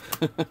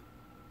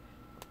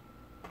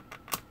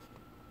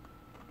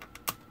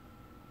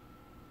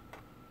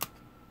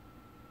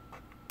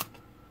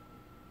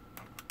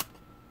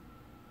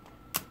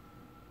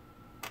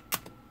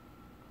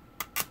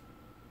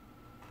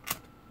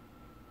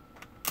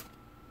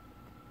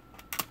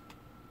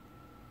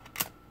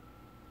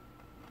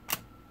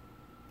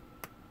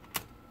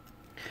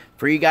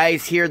 For you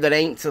guys here that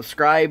ain't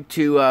subscribed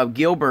to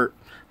Gilbert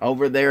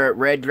over there at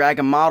Red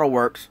Dragon Model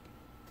Works,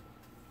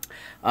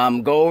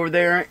 go over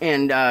there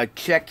and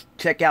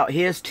check out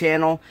his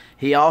channel.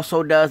 He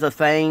also does a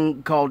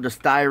thing called the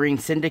Styrene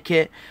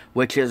Syndicate,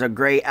 which is a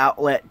great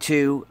outlet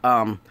too.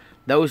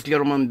 Those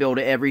gentlemen build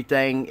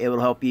everything. It will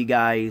help you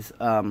guys.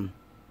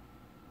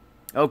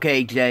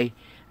 Okay, Jay.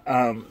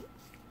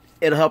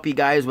 It'll help you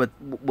guys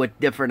with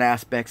different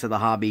aspects of the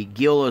hobby.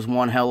 Gil is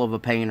one hell of a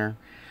painter.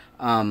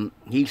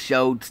 He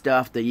showed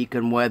stuff that you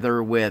can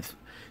weather with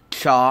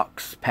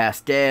chalks,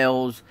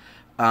 pastels,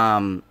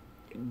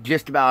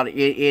 just about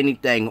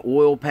anything,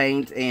 oil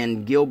paints,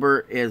 and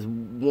Gilbert is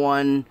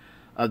one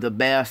of the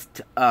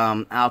best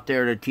out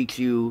there to teach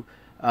you.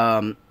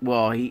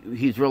 Well,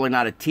 he's really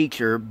not a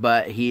teacher,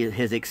 but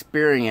his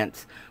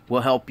experience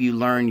will help you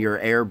learn your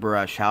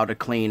airbrush, how to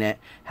clean it,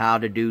 how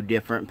to do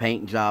different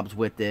paint jobs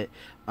with it,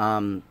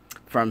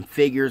 from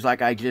figures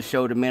like I just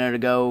showed a minute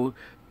ago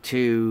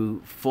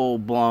to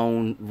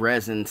full-blown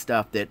resin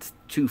stuff that's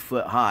 2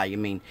 foot high. I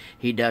mean,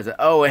 he does it.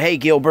 Oh, hey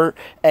Gilbert,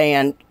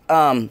 and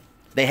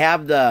they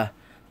have the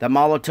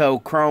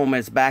Molotow Chrome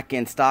is back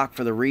in stock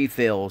for the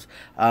refills.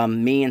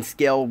 Me and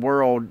Scale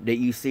World that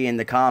you see in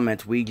the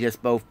comments, we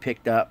just both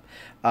picked up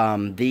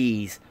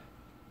these.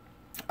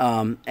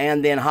 And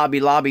then Hobby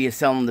Lobby is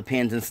selling the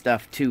pins and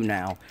stuff too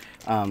now.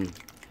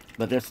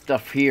 But this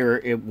stuff here,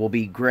 it will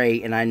be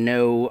great, and I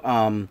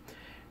know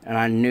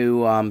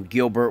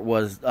Gilbert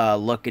was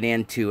looking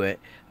into it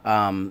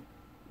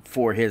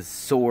for his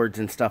swords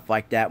and stuff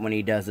like that when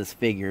he does his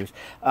figures.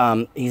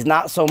 He's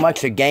not so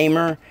much a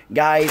gamer,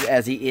 guys,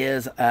 as he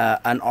is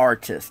an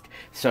artist.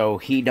 So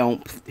he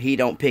don't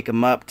pick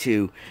him up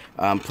to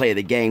play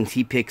the games.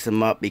 He picks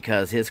him up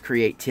because his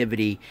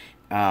creativity.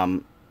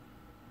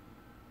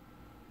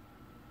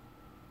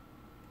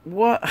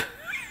 What?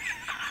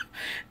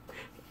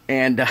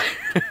 And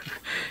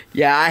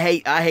yeah, I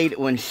hate it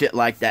when shit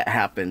like that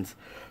happens.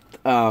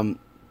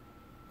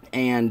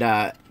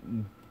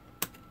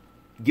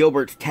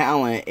 Gilbert's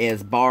talent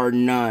is bar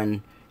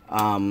none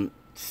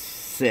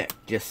sick,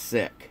 just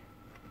sick.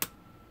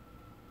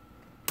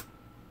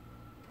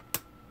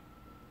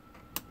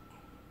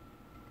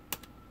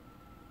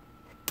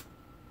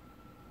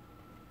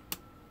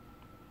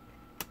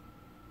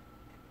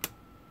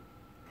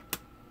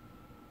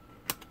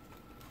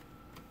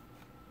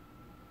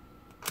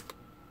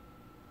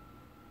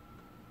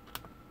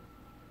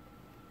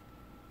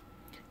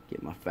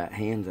 Get my fat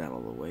hands out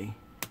of the way.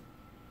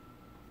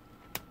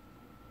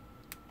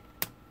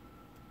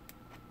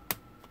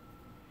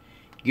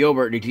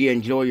 Gilbert, did you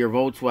enjoy your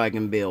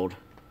Volkswagen build?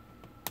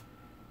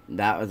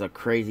 That was a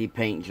crazy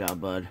paint job,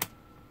 bud.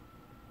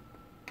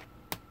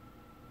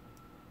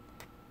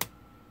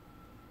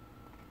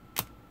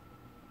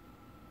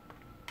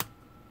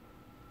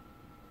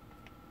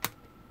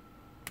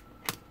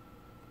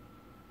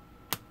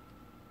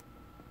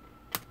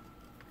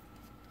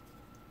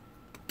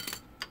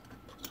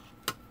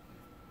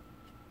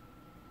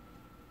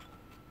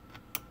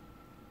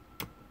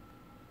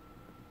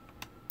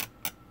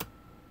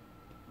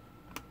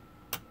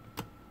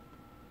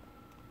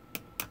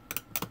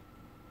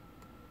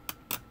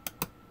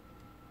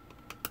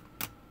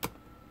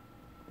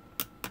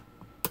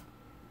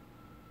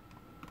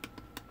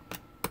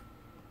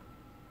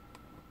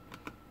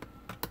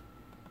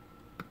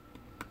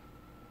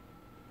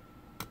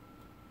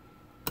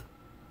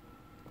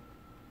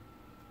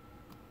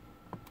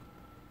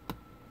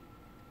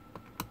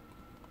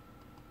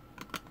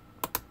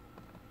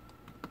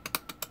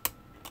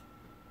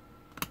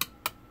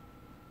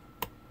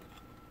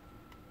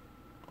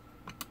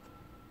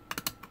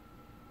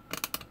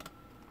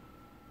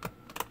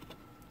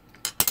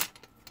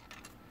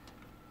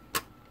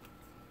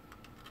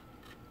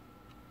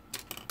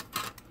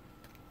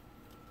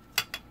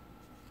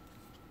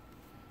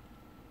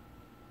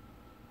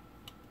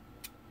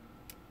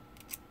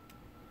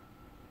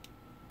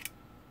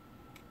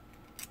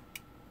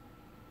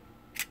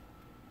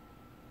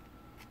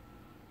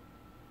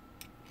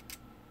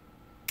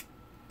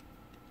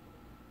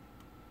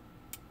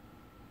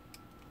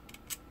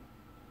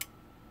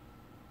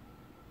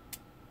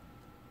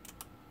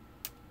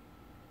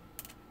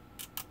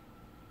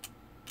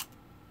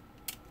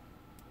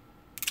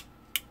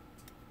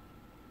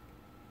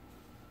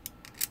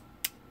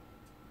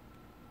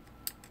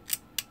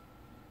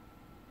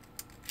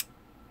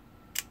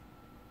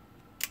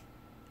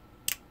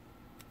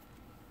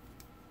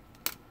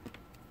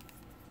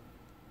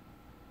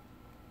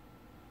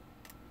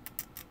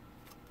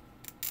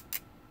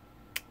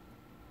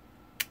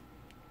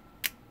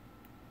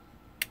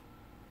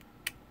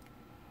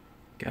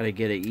 Gotta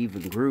get an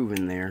even groove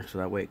in there so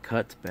that way it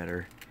cuts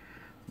better.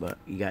 But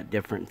you got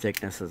different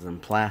thicknesses in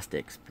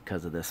plastics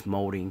because of this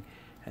molding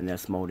and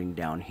this molding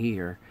down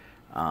here.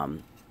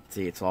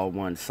 See, it's all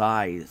one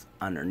size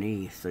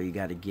underneath, so you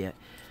got to get,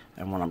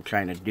 and what I'm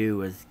trying to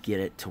do is get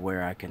it to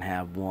where I can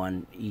have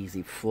one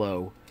easy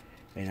flow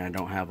and I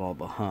don't have all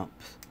the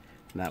humps.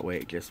 And that way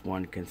it just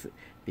one can,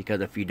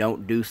 because if you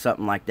don't do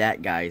something like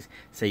that, guys,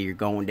 say you're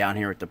going down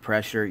here with the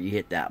pressure, you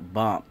hit that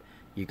bump,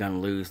 you're going to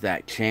lose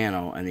that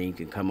channel, and then you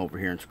can come over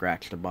here and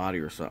scratch the body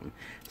or something.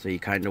 So you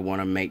kind of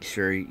want to make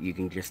sure you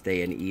can just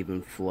stay in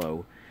even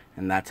flow,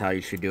 and that's how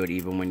you should do it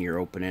even when you're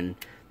opening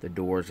the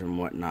doors and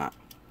whatnot.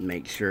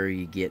 Make sure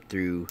you get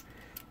through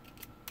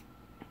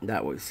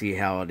that way. See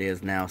how it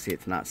is now? See,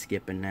 it's not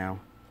skipping now.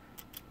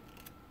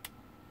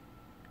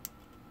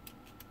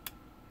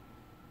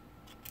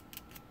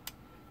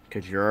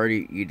 Because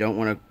you don't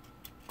want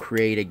to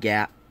create a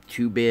gap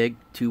too big,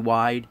 too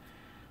wide,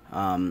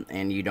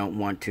 and you don't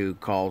want to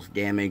cause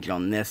damage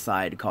on this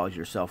side to cause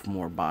yourself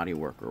more body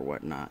work or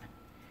whatnot.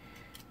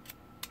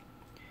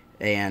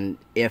 And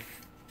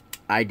if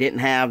I didn't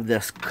have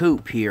this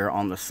coupe here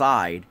on the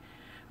side,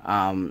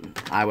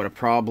 I would have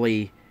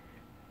probably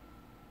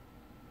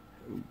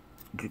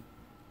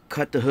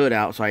cut the hood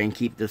out so I can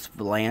keep this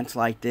valance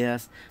like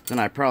this. Then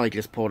I probably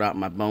just pulled out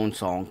my bone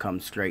saw and come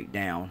straight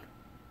down.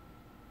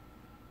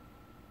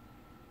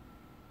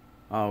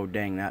 Oh,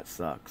 dang, that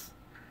sucks.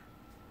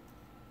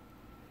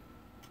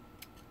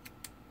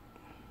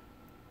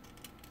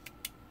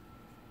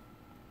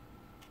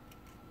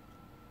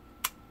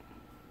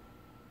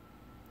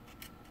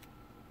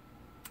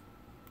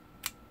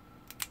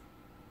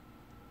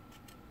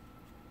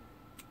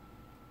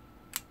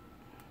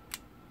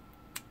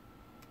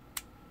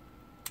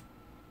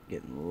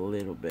 Getting a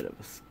little bit of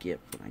a skip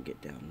when I get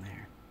down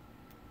there.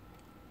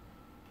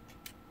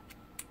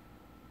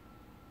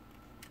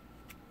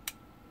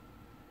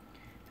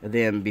 And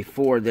then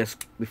before this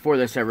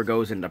ever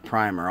goes into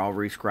primer, I'll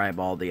rescribe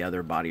all the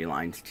other body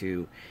lines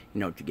too, you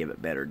know, to give it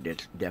better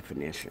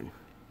definition.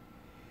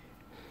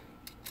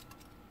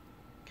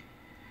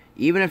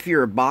 Even if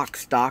you're a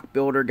box stock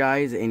builder,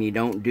 guys, and you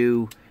don't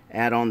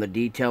add on the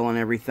detail and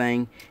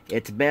everything,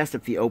 it's best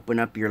if you open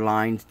up your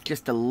lines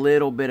just a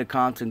little bit of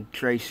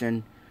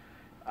concentration.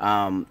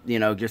 You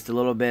know, just a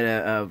little bit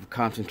of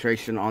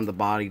concentration on the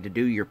body to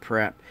do your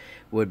prep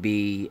would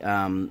be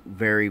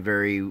very,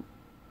 very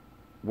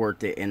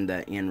worth it in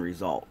the end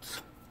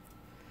results.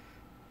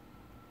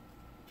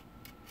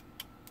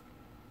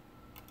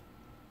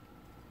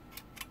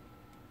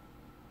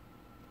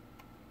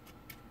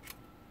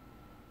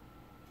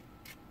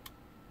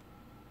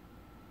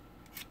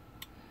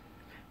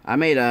 I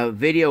made a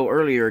video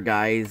earlier,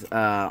 guys,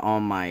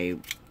 on my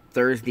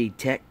Thursday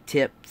tech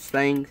tips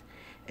things,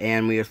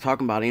 and we was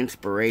talking about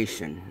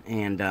inspiration,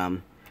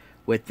 and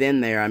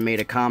within there I made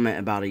a comment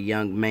about a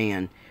young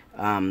man,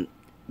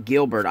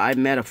 Gilbert. I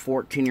met a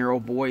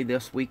 14-year-old boy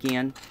this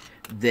weekend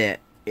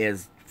that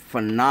is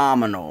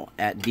phenomenal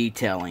at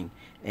detailing,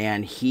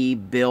 and he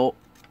built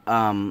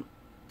some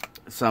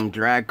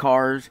drag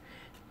cars,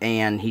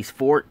 and he's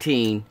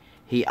 14.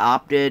 He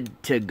opted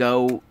to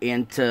go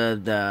into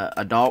the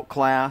adult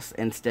class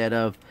instead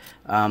of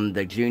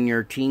the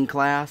junior teen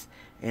class,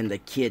 and the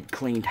kid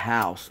cleaned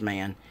house,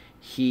 man.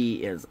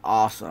 He is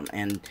awesome.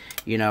 And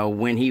you know,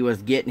 when he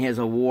was getting his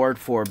award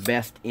for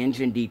best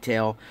engine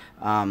detail,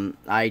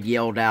 I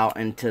yelled out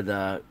into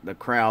the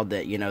crowd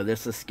that, you know,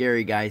 this is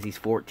scary, guys. He's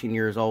 14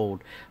 years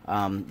old.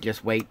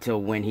 Just wait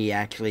till when he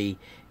actually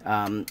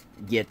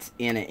gets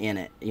in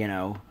it, you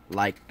know,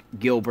 like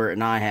Gilbert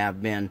and I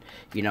have been,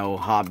 you know,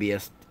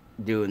 hobbyists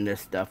doing this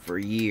stuff for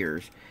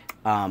years.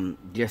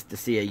 Just to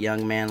see a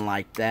young man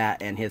like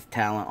that and his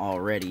talent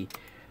already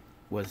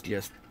was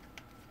just,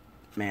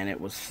 man, it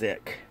was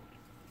sick.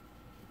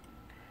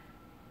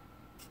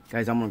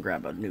 Guys, I'm gonna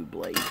grab a new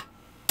blade.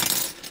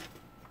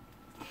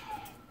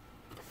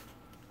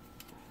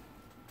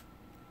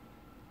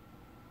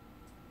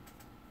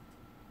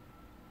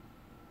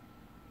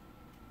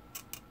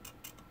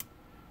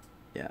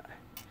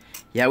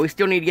 Yeah, we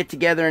still need to get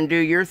together and do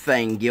your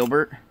thing,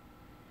 Gilbert.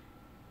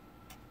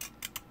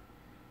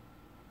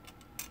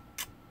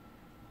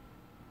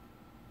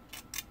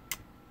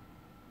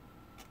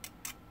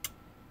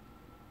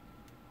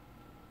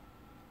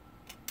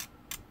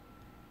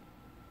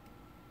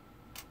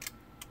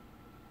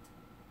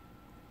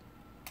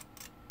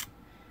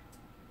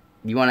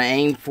 You want to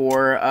aim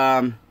for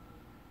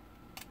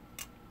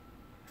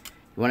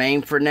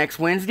next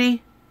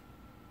Wednesday?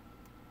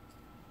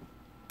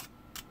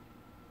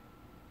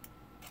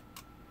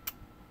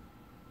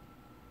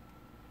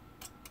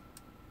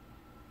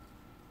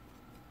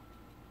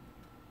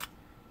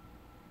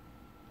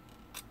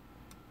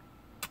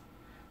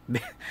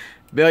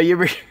 Bill, you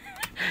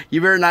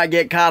better not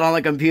get caught on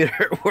the computer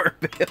at work,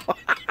 Bill.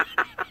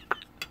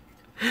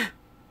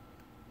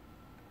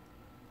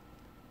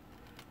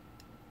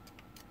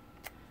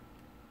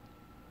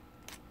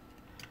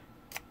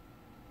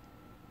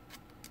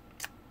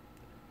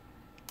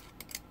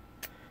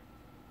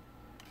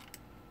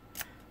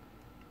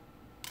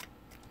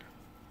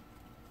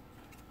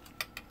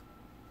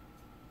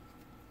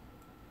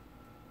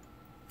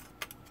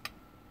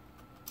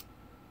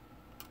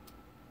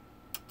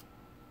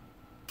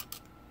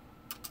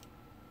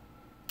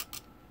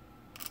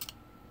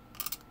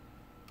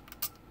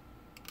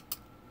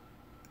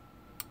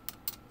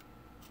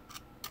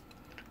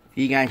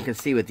 You guys can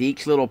see with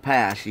each little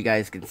pass, you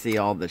guys can see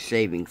all the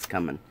shavings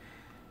coming.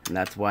 And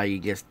that's why you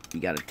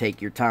got to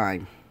take your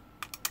time.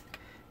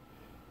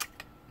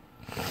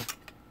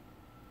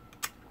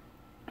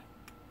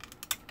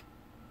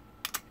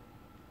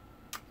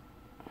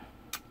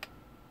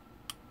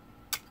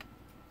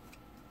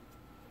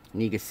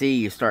 And you can see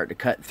you start to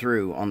cut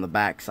through on the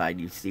back side.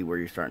 You see where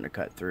you're starting to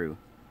cut through.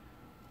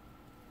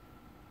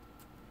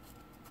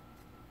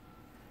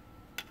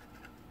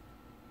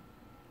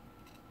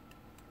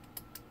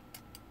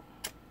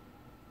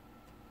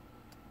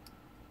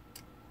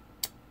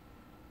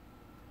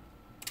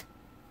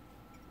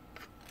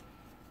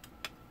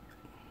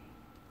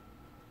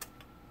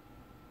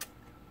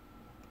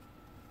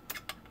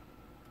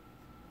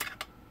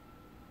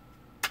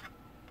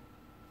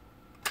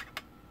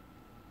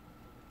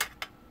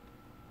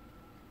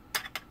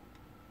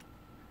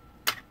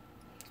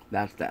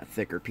 That's that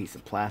thicker piece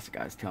of plastic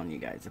I was telling you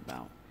guys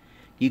about.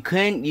 You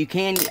can,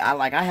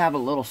 I have a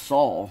little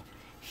saw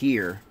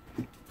here.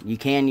 You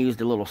can use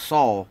the little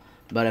saw,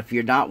 but if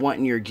you're not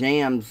wanting your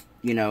jams,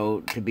 you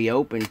know, to be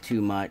open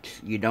too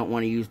much, you don't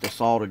want to use the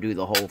saw to do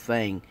the whole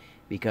thing,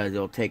 because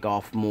it'll take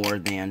off more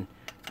than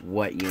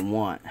what you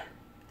want.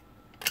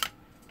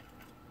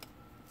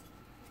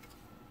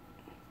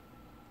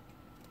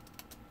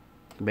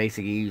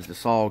 Basically, use the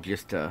saw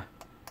just to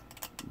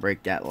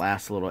break that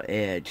last little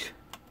edge.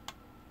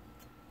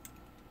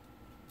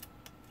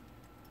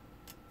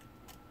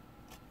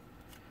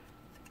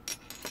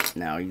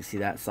 Now you see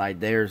that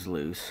side there's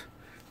loose.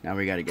 Now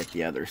we got to get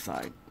the other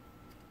side.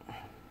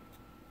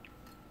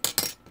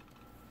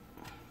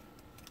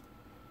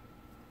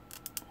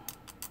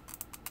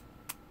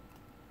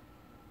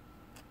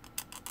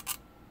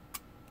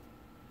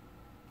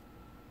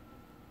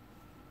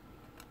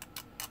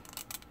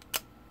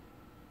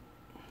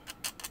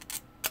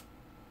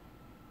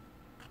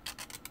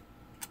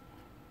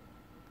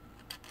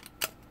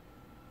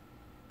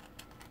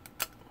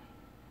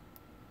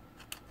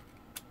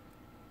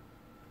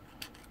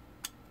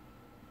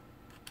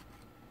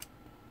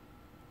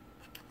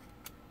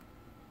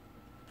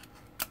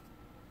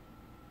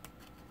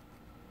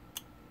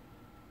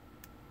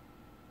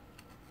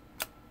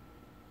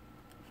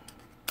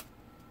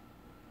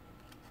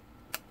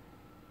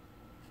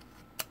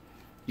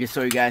 Just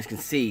so you guys can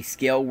see,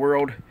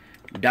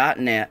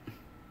 scaleworld.net.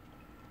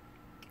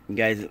 You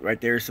guys,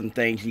 right there are some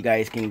things you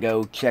guys can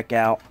go check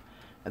out.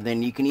 And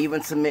then you can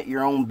even submit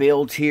your own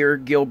builds here,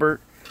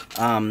 Gilbert.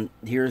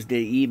 Here's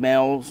the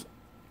emails,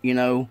 you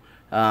know.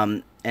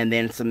 And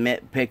then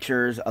submit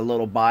pictures, a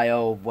little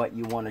bio of what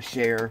you want to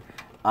share.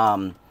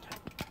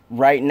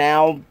 Right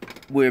now,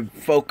 we're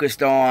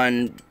focused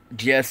on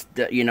just,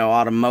 you know,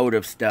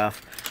 automotive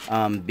stuff,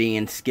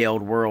 being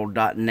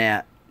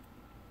scaledworld.net.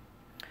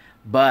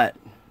 But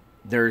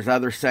there's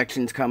other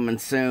sections coming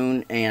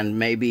soon, and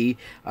maybe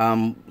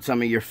some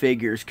of your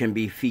figures can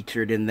be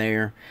featured in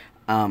there.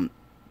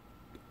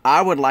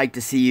 I would like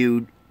to see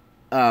you,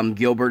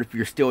 Gilbert, if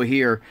you're still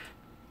here,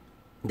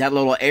 that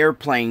little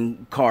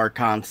airplane car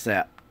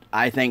concept.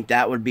 I think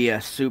that would be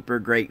a super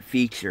great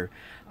feature.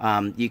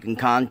 You can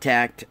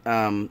contact,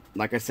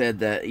 like I said,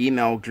 the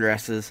email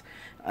addresses,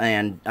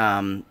 and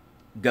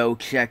go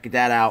check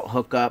that out.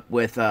 Hook up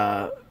with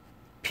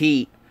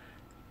Pete.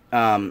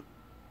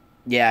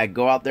 Yeah,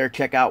 go out there,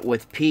 check out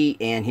with Pete,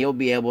 and he'll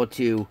be able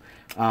to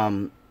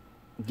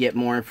get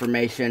more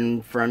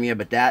information from you.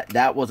 But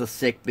that was a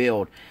sick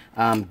build.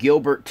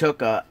 Gilbert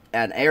took an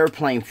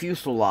airplane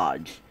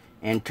fuselage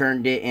and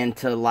turned it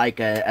into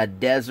like a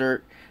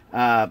desert,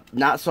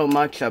 not so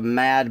much a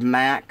Mad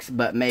Max,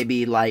 but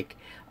maybe like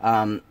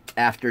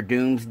after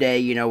Doomsday,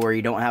 you know, where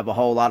you don't have a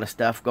whole lot of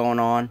stuff going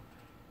on.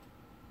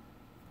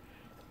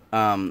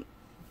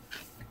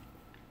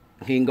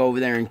 You can go over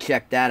there and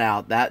check that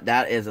out.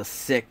 That is a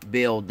sick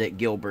build that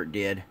Gilbert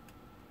did.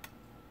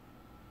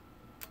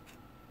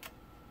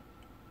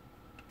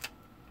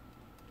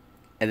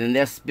 And then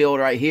this build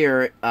right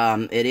here,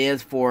 it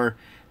is for,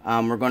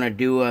 we're going to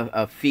do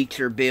a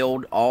feature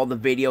build. All the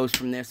videos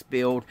from this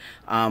build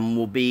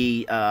will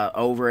be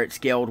over at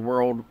Scaled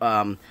World.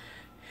 We're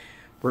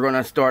going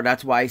to start,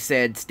 that's why I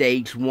said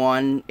stage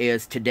 1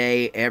 is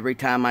today. Every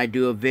time I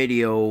do a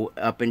video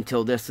up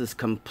until this is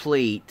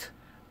complete,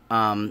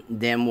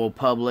 then we'll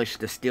publish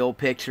the still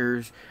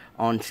pictures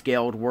on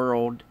Scaled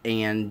World,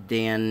 and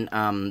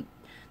then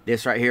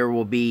this right here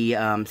will be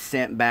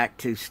sent back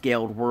to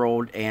Scaled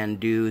World and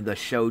do the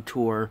show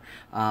tour,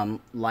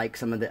 like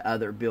some of the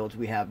other builds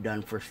we have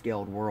done for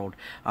Scaled World.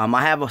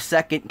 I have a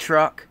second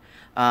truck.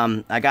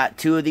 I got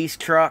 2 of these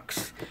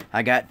trucks.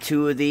 I got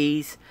 2 of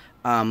these.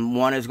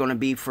 One is going to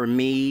be for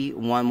me.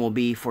 One will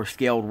be for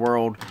Scaled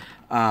World.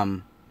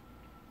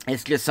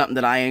 It's just something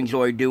that I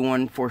enjoy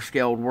doing for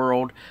Scaled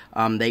World.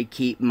 They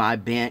keep my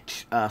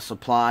bench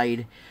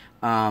supplied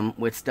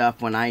with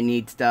stuff. When I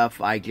need stuff,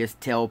 I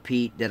just tell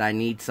Pete that I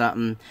need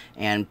something,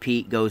 and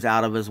Pete goes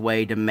out of his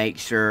way to make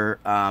sure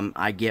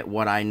I get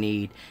what I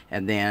need,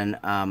 and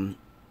then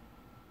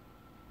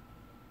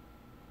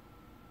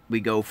we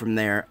go from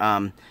there.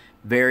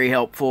 Very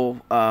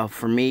helpful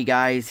for me,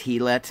 guys. He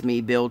lets me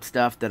build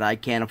stuff that I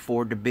can't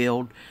afford to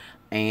build.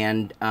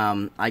 and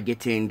I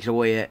get to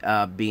enjoy it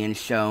being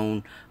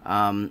shown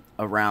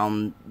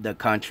around the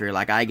country.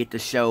 Like, I get to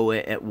show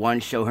it at one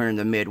show here in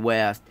the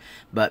Midwest,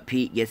 but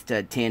Pete gets to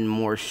attend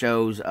more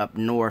shows up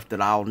north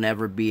that I'll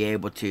never be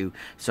able to.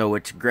 So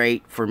it's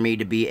great for me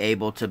to be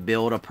able to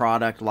build a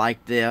product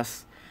like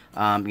this.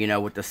 You know,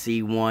 with the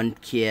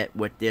C1 kit,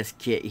 with this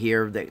kit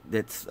here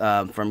that's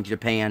from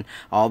Japan.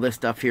 All this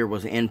stuff here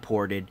was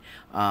imported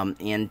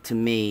into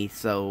me,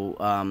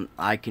 so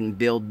I can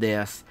build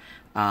this,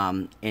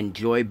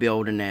 enjoy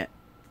building it,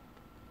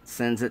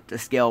 sends it to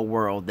Scale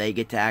World. They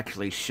get to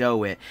actually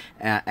show it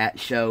at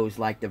shows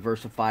like the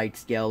Versified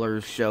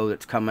Scalers show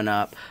that's coming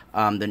up,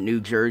 the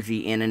New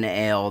Jersey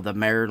NNL, the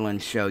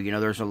Maryland show. You know,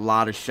 there's a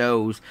lot of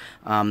shows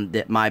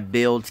that my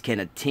builds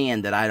can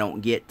attend that I don't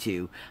get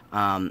to,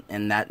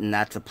 and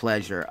that's a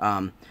pleasure.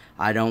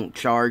 I don't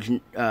charge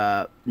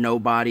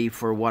nobody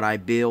for what I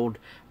build.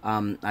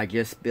 I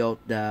just built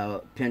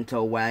the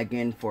Pinto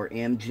wagon for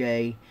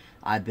MJ.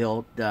 I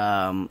built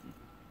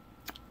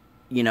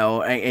you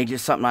know, it's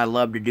just something I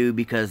love to do,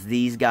 because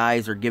these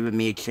guys are giving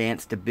me a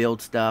chance to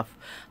build stuff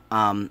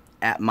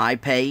at my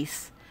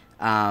pace,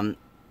 at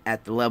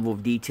the level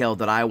of detail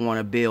that I want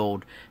to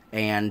build,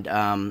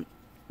 and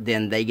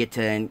then they get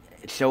to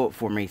show it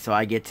for me, so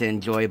I get to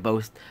enjoy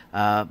both,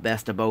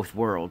 best of both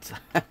worlds.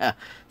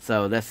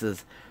 So this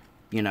is,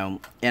 you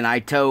know, and I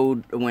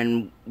told,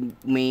 when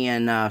me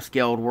and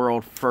Scaled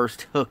World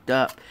first hooked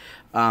up,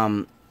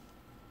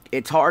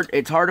 it's hard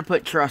to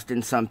put trust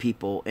in some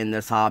people in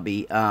this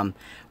hobby.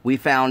 We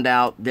found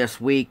out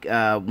this week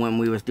when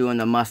we was doing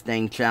the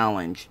Mustang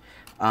Challenge.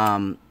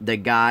 The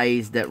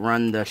guys that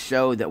run the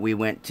show that we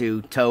went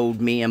to told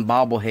me and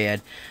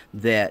Bobblehead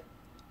that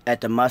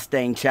at the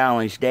Mustang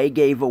Challenge, they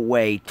gave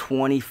away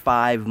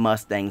 25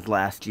 Mustangs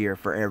last year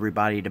for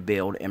everybody to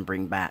build and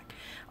bring back.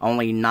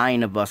 Only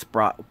 9 of us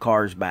brought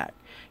cars back.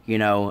 You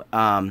know,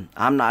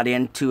 I'm not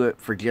into it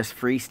for just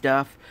free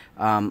stuff.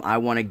 I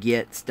want to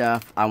get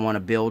stuff. I want to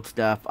build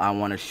stuff. I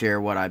want to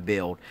share what I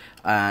build.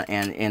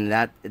 And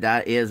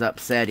that is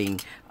upsetting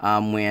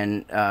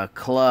when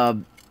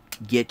Club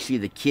gets you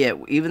the kit,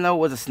 even though it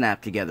was a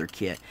snap together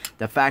kit.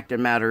 The fact of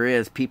the matter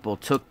is, people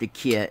took the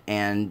kit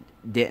and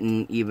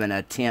didn't even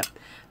attempt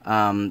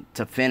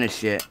to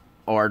finish it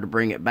or to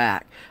bring it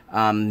back.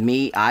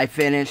 I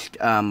finished.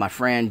 My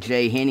friend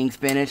Jay Hennings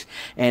finished,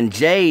 and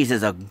Jay's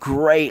is a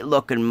great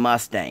looking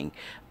Mustang.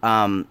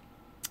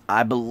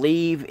 I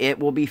believe it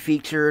will be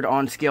featured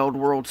on Scaled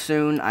World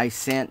soon. I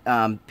sent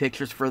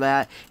pictures for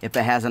that, if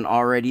it hasn't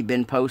already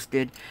been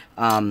posted.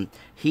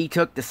 He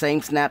took the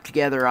same snap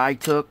together I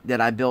took,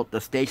 that I built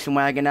the station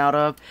wagon out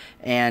of,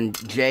 and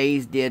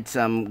Jay's did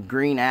some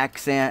green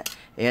accent.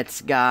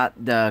 It's got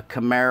the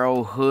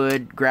Camaro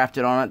hood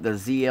grafted on it, the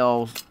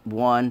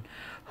ZL1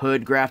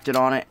 hood grafted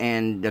on it,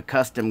 and the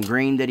custom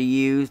green that he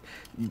used.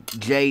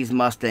 Jay's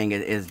Mustang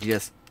is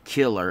just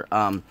killer.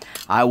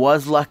 I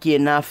was lucky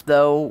enough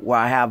though, where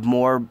I had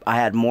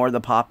more of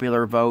the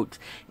popular votes,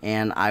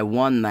 and I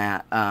won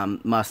that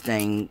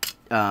Mustang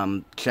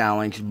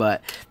challenge.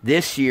 But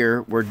this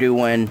year we're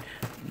doing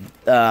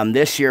going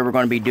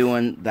to be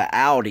doing the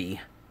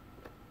Audi.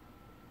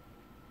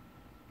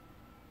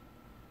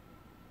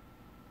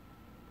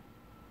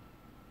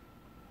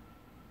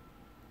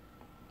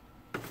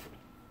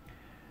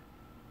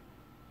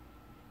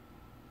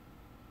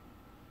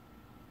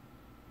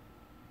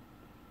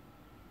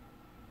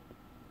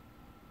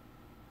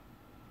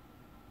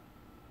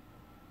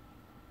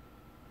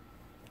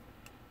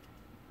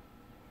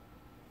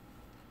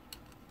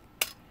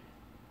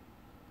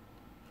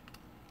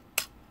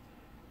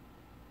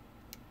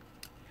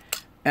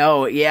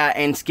 Oh, yeah,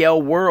 and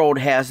Scale World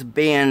has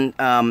been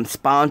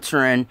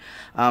sponsoring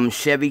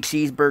Chevy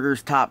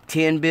Cheeseburger's top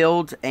 10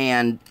 builds,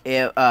 and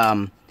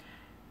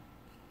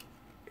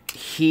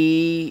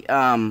he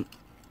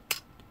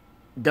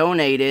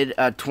donated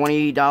a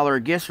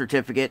 $20 gift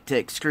certificate to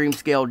Extreme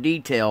Scale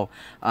Detail.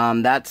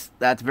 That's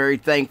very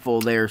thankful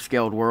there,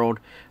 Scaled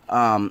World.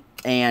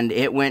 And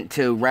it went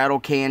to Rattle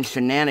Can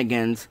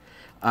Shenanigans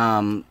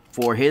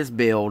for his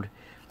build.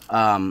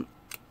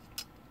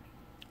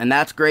 And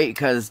that's great,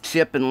 because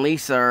Chip and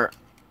Lisa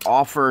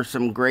offer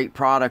some great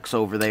products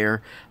over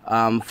there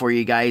for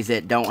you guys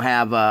that don't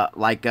have,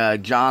 like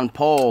John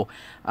Pohl.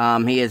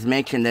 He has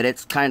mentioned that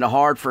it's kind of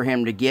hard for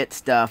him to get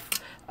stuff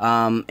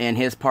in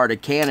his part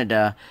of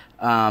Canada,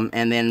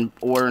 and then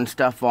ordering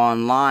stuff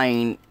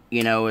online,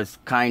 you know, is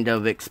kind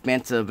of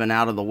expensive and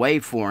out of the way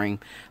for him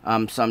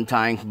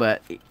sometimes.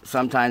 But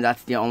sometimes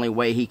that's the only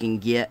way he can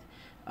get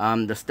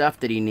the stuff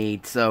that he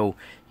needs. So,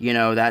 you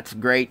know, that's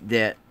great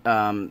that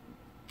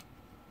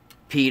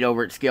Pete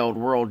over at Scaled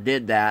World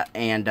did that,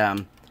 and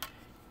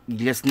you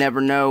just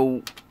never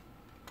know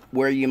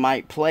where you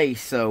might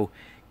place. So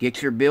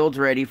get your builds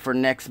ready for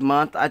next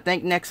month. I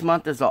think next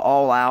month is an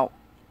all out.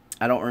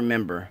 I don't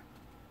remember.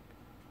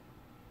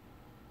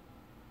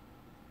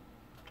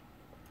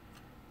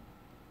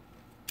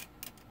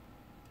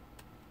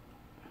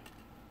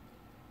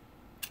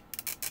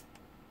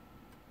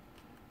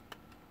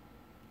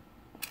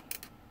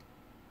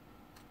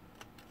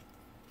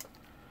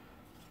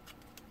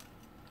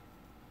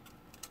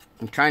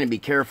 I'm trying to be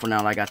careful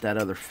now that I got that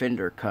other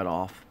fender cut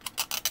off.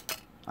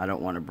 I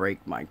don't want to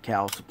break my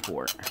cowl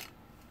support.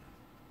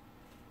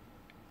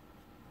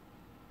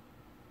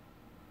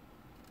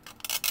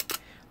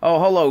 Oh,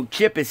 hello,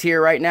 Chip is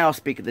here right now,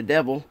 speak of the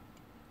devil.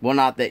 Well,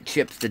 not that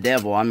Chip's the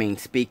devil, I mean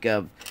speak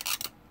of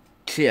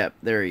Chip.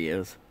 There he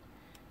is.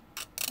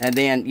 And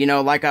then, you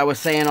know, like I was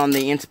saying on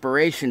the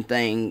inspiration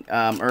thing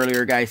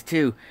earlier, guys,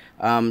 too,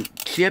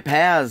 Chip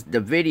has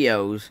the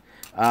videos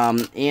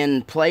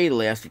in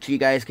playlist that you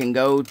guys can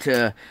go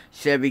to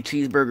Chevy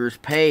Cheeseburger's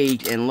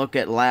page and look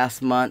at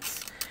last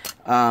month's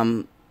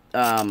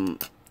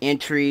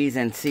entries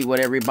and see what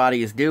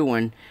everybody is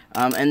doing.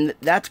 And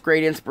that's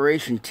great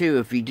inspiration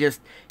too.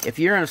 If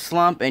you're in a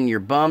slump and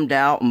you're bummed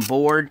out and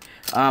bored,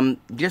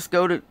 just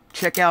go to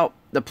check out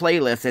the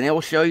playlist and it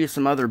will show you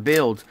some other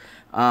builds.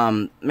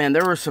 Man,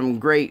 there were some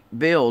great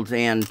builds,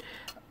 and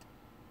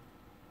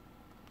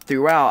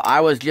throughout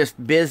I was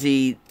just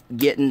busy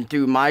getting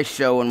through my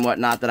show and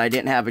whatnot that I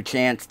didn't have a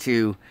chance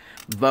to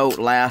vote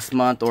last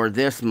month or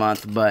this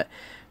month. But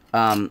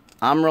I'm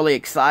really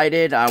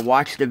excited. I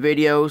watched the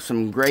video,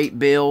 some great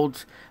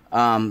builds.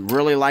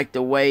 Really like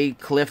the way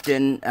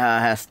Clifton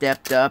has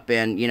stepped up,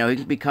 and you know,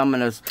 he's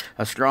becoming a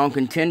strong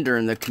contender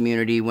in the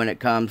community when it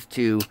comes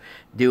to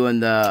doing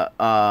the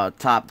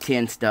top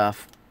 10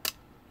 stuff.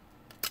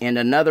 And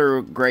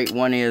another great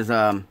one is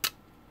it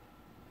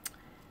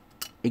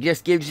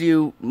just gives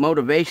you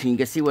motivation. You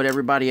can see what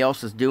everybody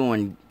else is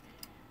doing.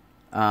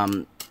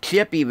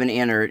 Chip even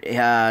entered.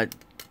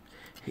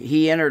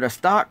 He entered a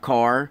stock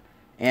car.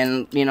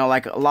 And, you know,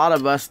 like a lot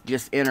of us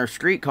just enter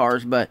street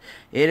cars, but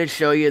it'll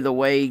show you the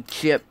way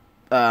Chip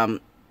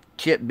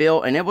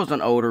built. And it was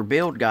an older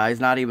build, guys,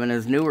 not even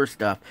his newer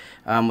stuff.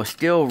 Was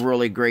still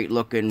really great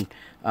looking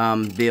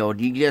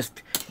build. You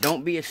just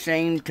don't be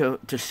ashamed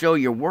to show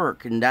your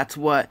work. And that's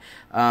what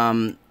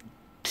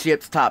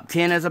Chip's Top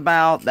 10 is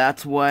about.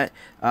 That's what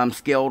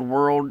Scaled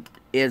World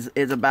is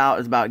about.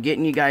 It's about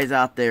getting you guys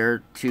out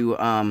there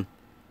to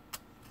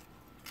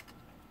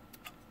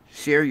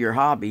share your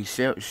hobby,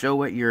 show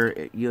what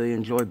you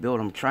enjoy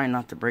building. I'm trying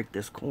not to break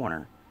this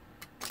corner.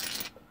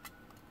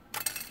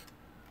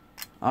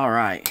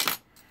 Alright,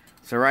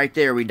 so right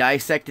there we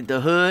dissected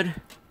the hood.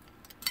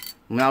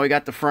 Now we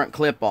got the front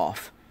clip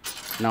off.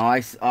 Now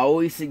I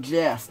always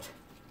suggest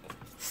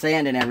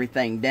sanding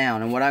everything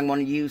down, and what I'm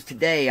going to use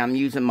today, I'm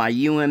using my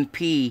UMP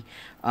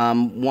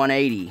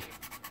 180.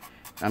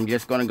 I'm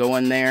just going to go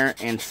in there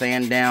and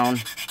sand down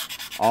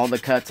all the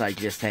cuts I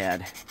just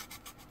had.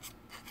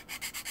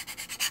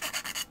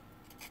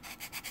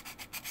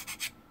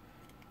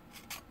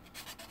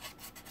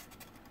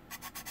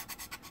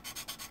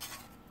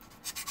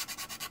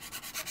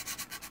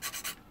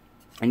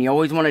 And you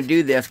always want to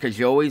do this because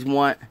you always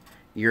want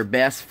your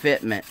best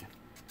fitment.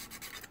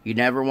 You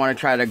never want to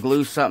try to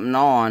glue something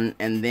on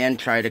and then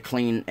try to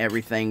clean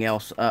everything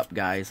else up,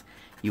 guys.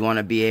 You want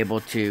to be able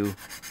to.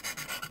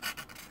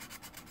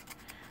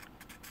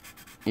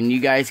 And you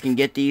guys can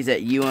get these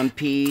at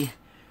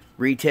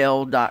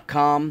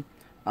umpretail.com.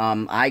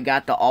 I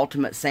got the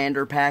Ultimate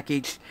Sander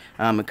package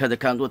because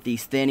it comes with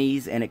these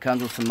thinnies and it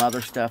comes with some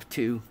other stuff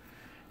too.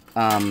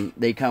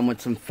 They come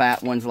with some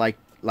fat ones like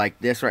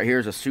this right here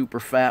is a super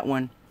fat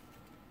one.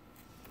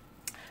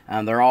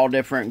 They're all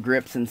different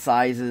grips and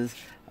sizes.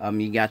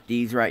 You got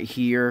these right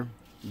here.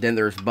 Then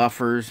there's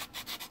buffers.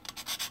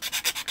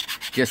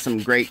 Just some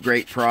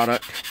great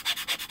product.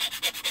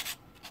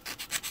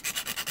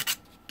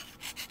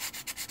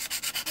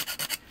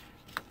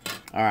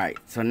 Alright,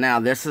 so now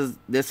this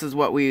is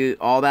what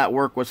all that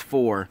work was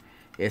for,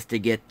 is to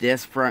get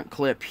this front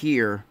clip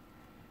here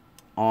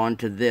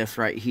onto this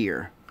right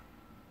here.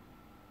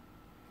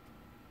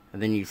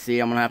 And then you see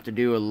I'm going to have to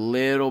do a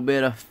little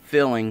bit of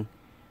filling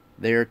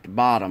there at the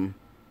bottom.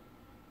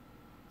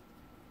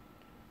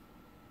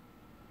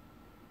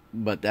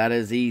 But that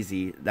is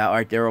easy. That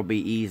right there will be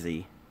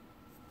easy.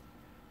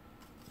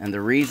 And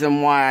the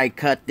reason why I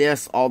cut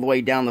this all the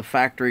way down the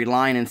factory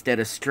line instead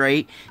of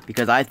straight,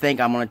 because I think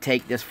I'm going to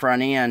take this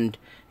front end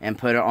and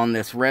put it on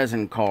this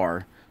resin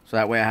car. So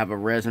that way I have a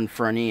resin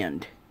front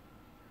end.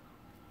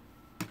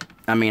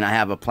 I mean, I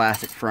have a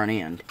plastic front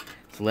end.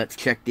 So let's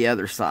check the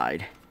other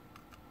side.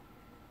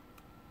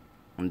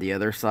 On the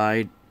other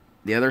side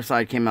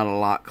came out a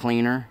lot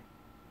cleaner.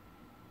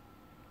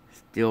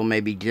 Still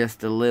maybe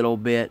just a little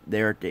bit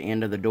there at the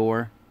end of the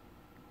door.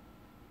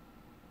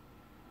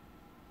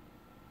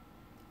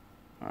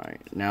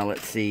 Alright, now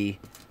let's see.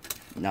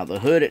 Now the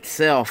hood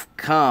itself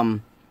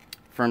come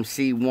from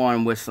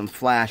C1 with some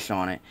flash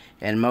on it.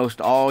 And most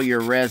all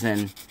your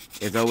resin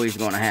is always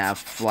going to have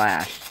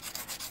flash.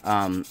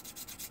 So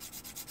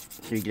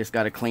you just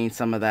got to clean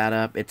some of that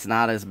up. It's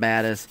not as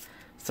bad as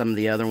some of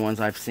the other ones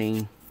I've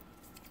seen.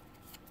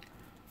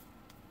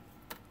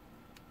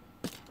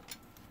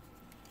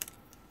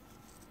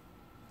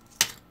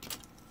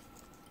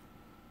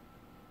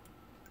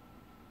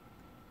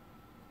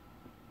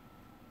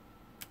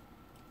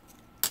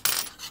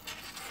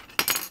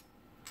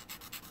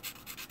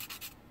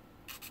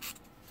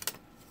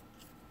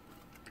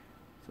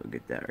 So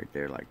get that right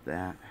there like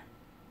that.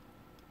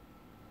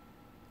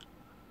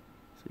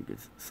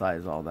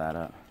 size all that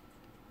up.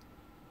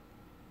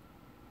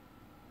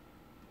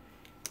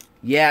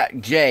 Yeah,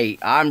 Jay,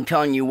 I'm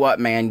telling you what,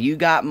 man, you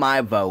got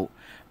my vote.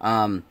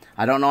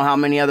 I don't know how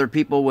many other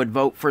people would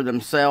vote for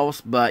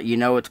themselves, but you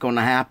know it's going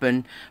to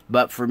happen.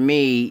 But for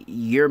me,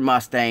 your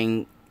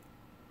Mustang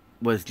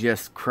was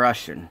just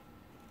crushing.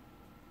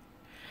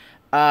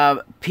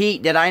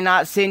 Pete, did I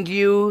not send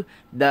you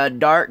the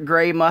dark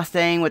gray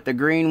Mustang with the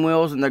green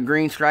wheels and the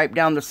green stripe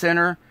down the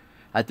center?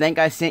 I think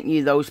I sent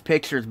you those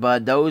pictures,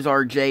 bud. Those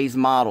are Jay's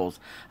models.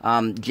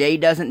 Jay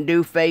doesn't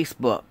do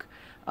Facebook.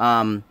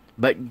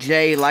 But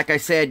Jay, like I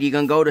said, you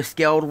can go to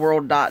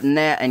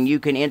scaledworld.net and you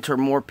can enter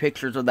more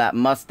pictures of that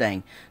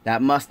Mustang.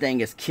 That Mustang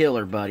is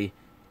killer, buddy.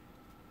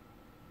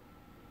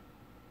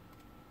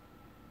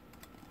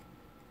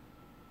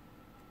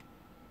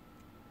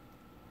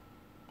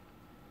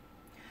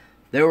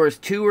 There was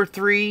 2 or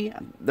 3.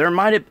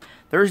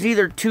 There's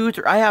either 2 or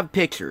 3. I have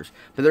pictures,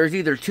 but there's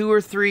either 2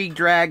 or 3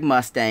 drag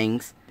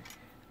Mustangs.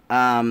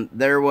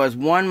 There was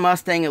one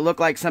Mustang it looked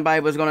like somebody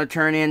was going to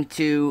turn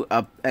into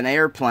an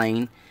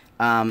airplane.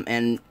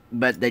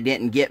 But they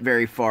didn't get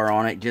very far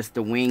on it, just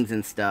the wings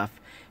and stuff.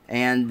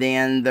 And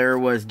then there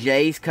was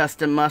Jay's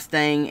custom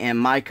Mustang and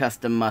my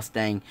custom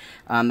Mustang.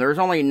 There was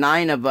only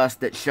 9 of us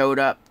that showed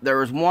up. There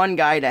was one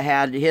guy that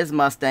had his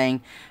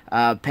Mustang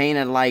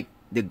painted like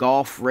the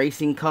golf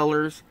racing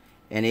colors,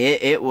 and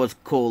it was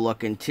cool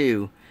looking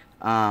too.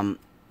 But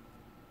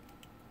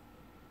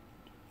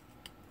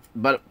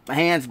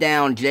hands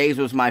down, Jay's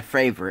was my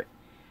favorite.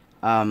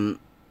 Yeah,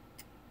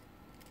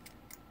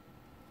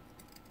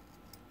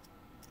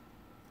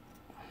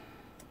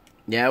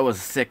 it was a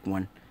sick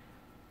one.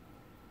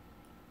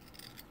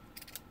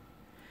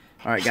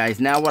 Alright guys,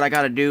 now what I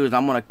gotta do is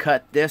I'm gonna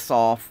cut this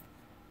off.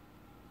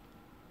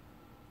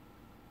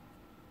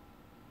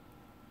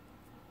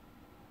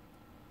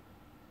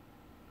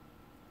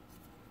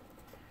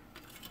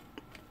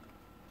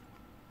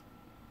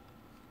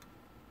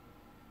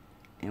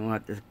 And we'll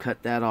have to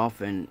cut that off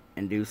and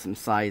do some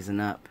sizing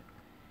up.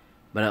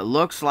 But it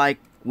looks like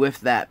with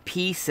that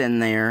piece in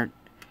there,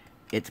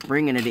 it's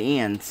bringing it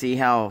in. See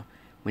how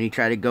when you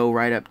try to go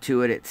right up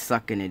to it, it's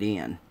sucking it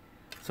in.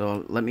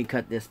 So let me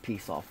cut this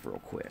piece off real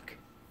quick.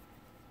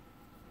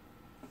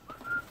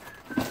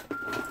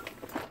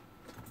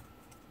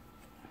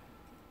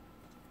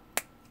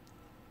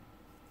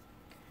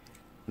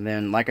 And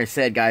then, like I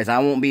said, guys, I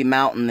won't be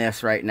mounting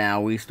this right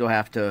now. We still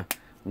have to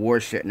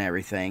wash it and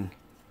everything.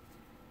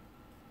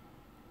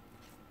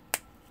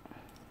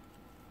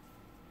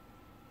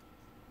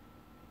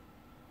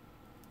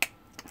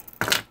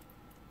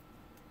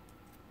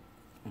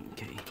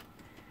 Okay.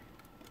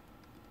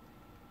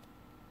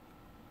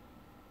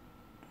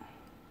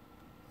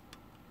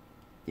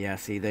 Yeah,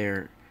 see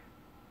there.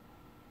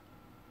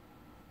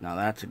 Now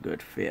that's a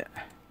good fit.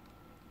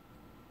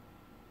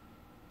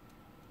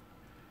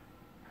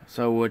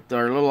 So with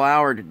our little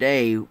hour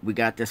today, we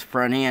got this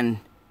front end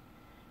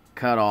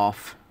cut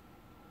off.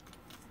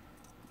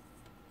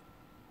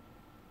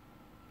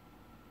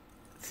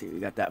 Let's see, we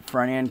got that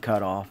front end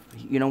cut off.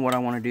 You know what I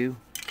want to do?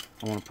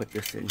 I want to put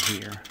this in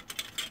here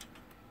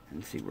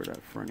and see where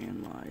that front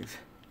end lies.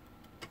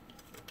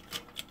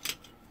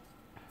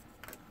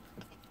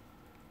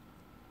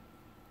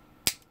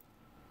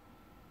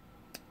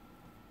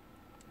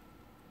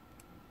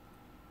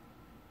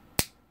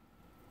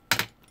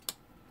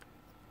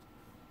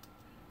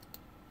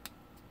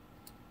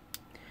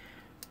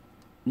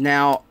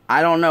 Now,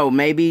 I don't know,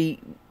 maybe,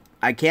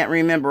 I can't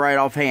remember right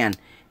offhand.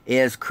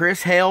 Is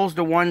Chris Hales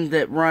the one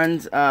that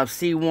runs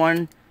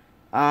C1,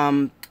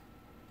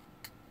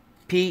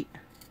 Pete?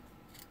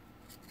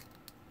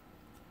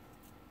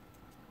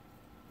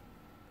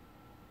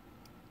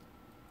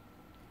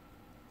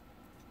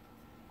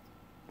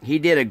 He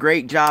did a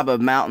great job of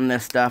mounting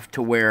this stuff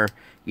to where,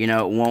 you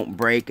know, it won't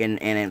break and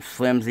it's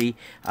flimsy.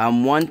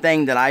 One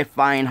thing that I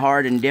find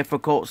hard and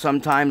difficult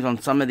sometimes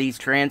on some of these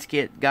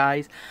Transkit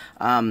guys,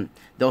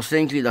 they'll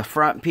send you the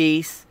front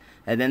piece,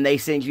 and then they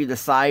send you the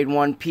side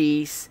one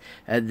piece,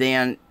 and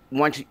then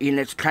and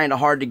it's kind of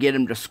hard to get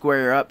them to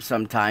square up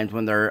sometimes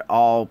when they're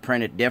all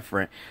printed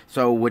different.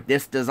 So with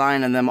this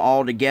design and them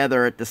all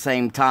together at the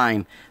same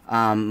time,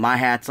 my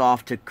hat's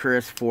off to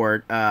Chris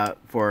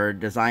for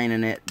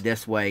designing it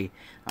this way.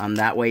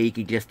 That way you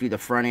could just do the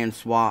front end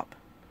swap.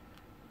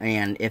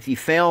 And if you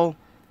fail,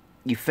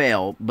 you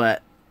fail.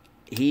 But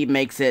he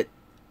makes it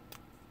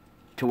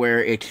to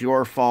where it's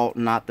your fault,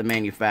 not the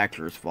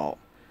manufacturer's fault.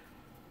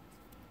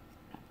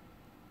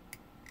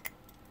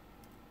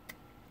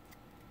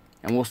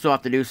 And we'll still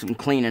have to do some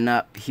cleaning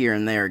up here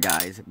and there,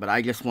 guys. But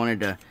I just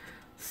wanted to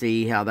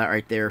see how that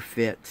right there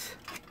fits.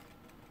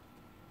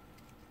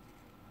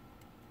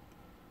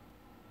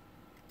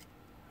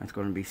 That's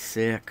going to be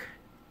sick.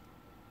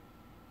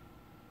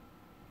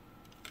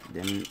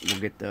 Then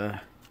we'll get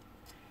the...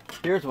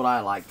 Here's what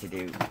I like to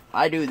do.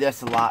 I do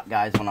this a lot,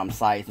 guys, when I'm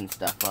sizing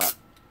stuff up.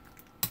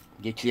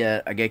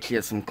 I get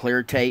you some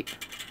clear tape.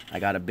 I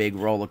got a big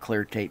roll of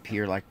clear tape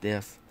here like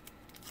this.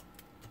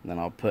 Then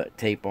I'll put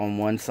tape on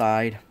one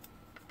side.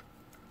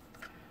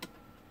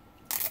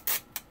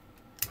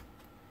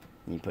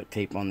 You put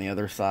tape on the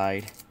other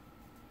side,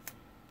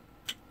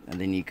 and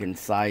then you can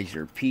size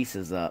your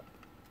pieces up.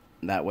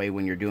 That way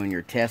when you're doing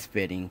your test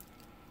fitting,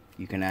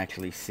 you can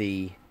actually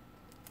see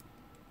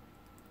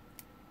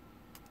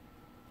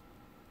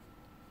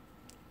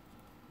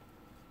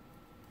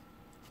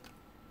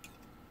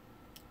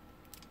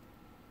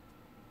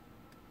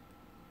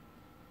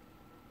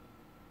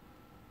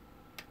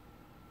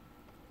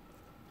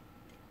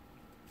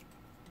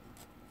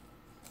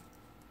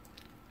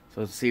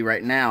So see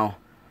right now,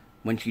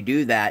 once you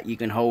do that, you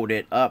can hold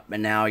it up,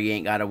 and now you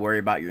ain't got to worry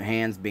about your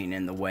hands being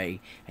in the way,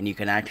 and you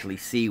can actually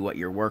see what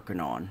you're working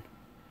on.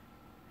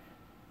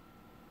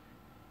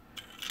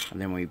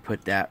 And then when you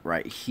put that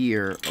right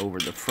here over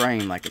the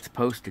frame like it's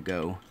supposed to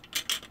go,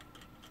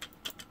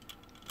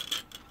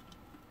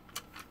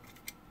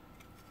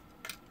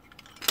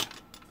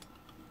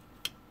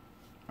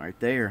 right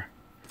there.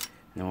 And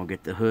then we'll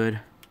get the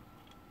hood.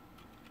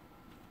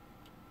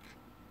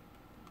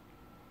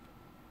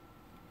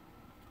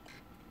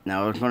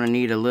 Now it's going to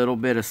need a little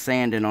bit of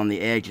sanding on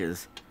the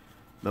edges,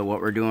 but what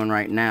we're doing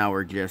right now,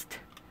 we're just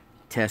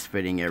test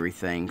fitting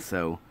everything,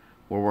 so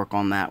we'll work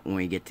on that when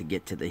we get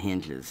to the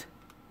hinges.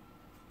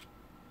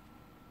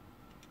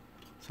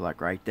 So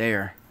like right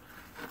there.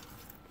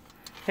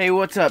 Hey,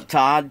 what's up,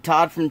 Todd?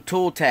 Todd from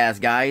Tooltaz,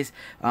 guys.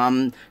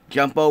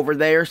 Jump over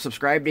there,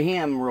 subscribe to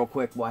him real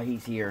quick while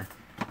he's here.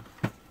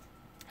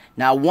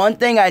 Now, one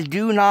thing I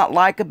do not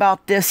like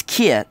about this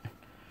kit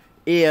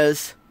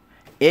is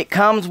it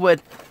comes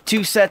with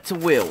 2 sets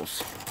of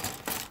wheels.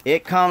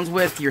 It comes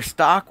with your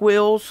stock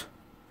wheels,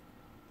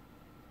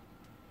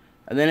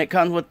 and then it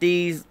comes with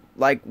these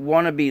like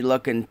wannabe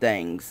looking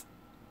things,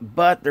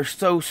 but they're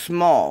so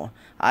small.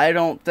 I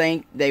don't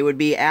think they would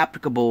be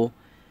applicable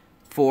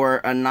for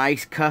a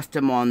nice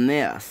custom on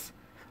this.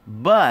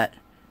 But,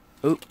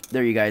 oop,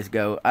 there you guys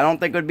go. I don't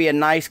think it would be a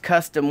nice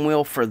custom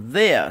wheel for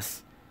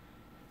this.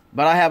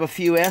 But I have a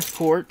few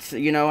Escorts,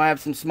 you know, I have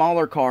some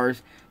smaller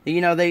cars,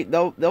 you know,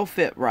 they'll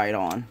fit right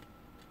on.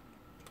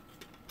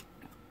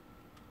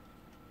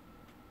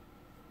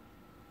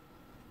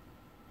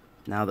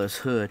 Now this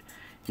hood.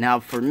 Now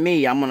for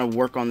me, I'm going to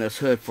work on this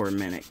hood for a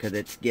minute, because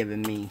it's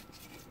giving me,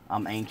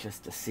 I'm anxious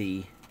to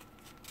see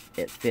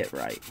it fit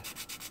right.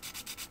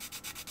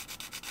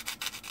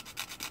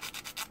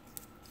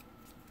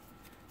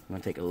 I'm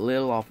going to take a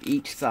little off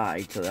each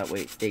side so that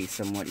way it stays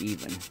somewhat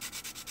even.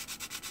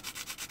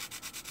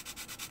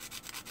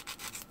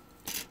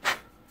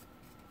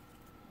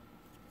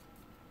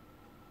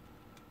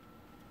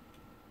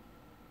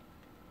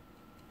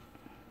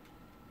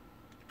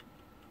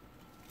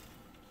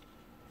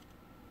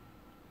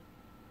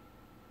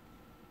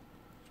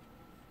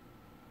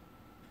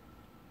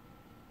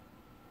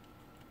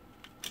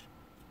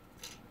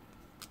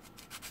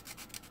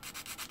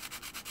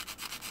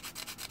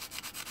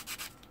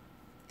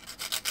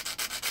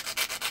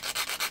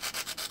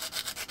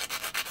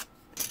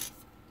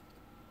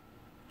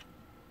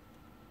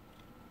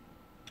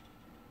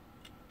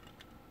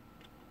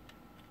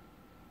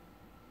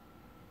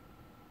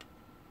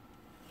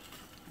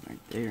 Right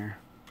there.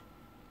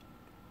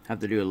 Have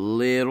to do a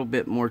little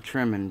bit more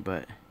trimming,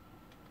 but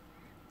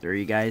there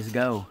you guys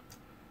go.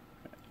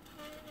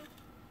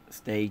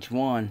 Stage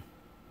 1.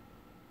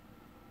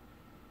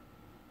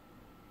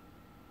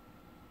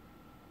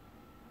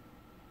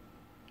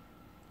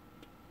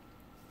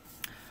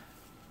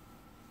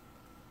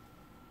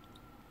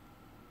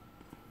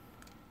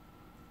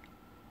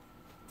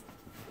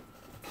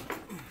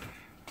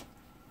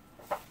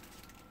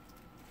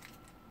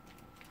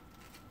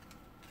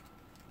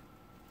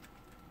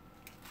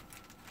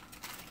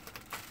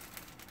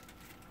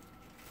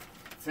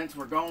 Since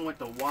we're going with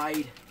the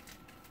wide,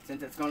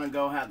 since it's going to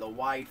go have the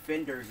wide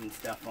fenders and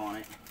stuff on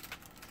it,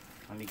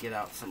 let me get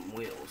out some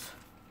wheels.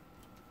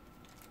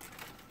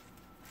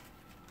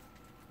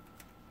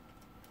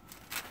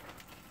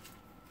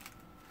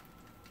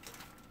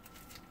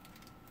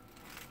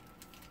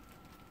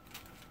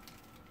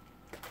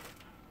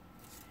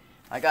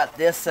 I got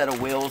this set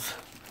of wheels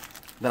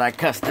that I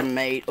custom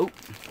made. Oh,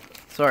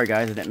 sorry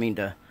guys, I didn't mean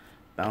to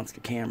bounce the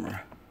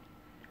camera.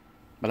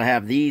 But I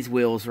have these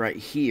wheels right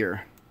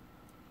here.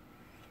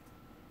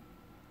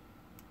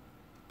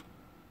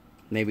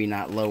 Maybe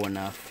not low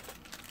enough.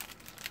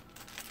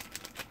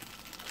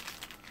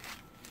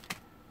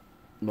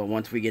 But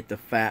once we get the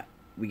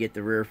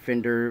rear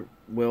fender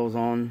wheels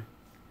on.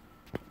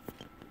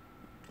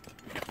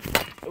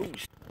 Oh,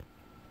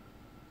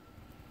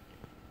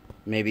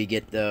 maybe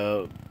get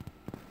those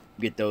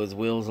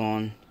wheels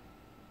on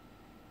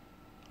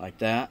like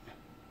that.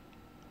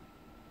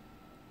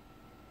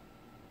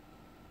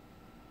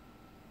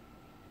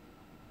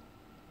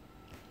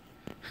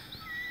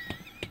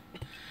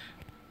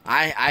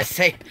 I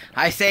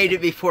saved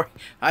it before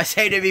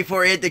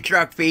it hit the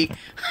truck feet.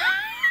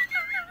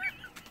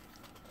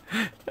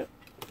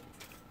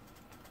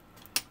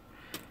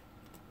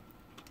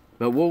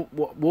 But we'll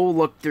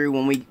look through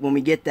when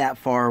we get that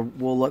far.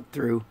 We'll look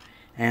through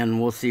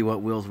and we'll see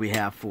what wheels we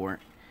have for it.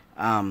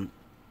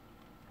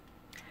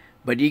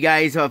 But you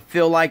guys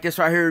feel like this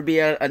right here would be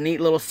a neat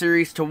little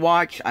series to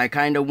watch. I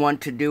kind of want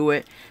to do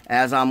it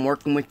as I'm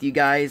working with you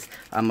guys.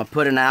 I'm going to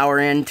put an hour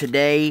in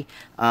today.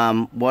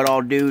 What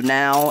I'll do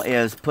now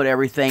is put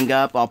everything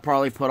up. I'll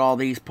probably put all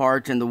these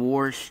parts in the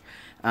wash.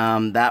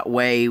 That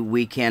way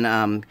we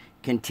can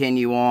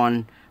continue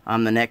on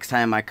the next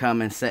time I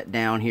come and sit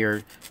down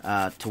here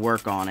to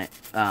work on it.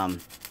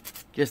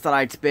 Just thought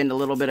I'd spend a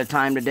little bit of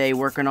time today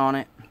working on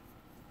it.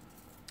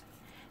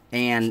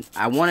 And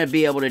I want to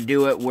be able to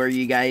do it where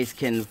you guys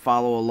can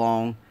follow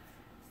along.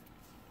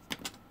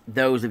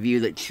 Those of you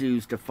that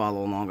choose to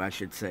follow along, I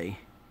should say.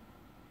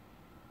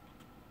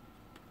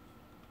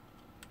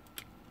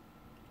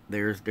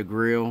 There's the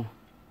grill.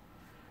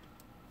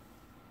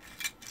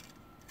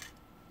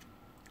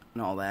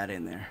 And all that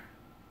in there.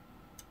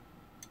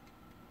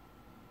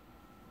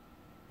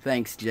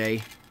 Thanks,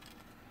 Jay.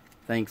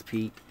 Thanks,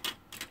 Pete.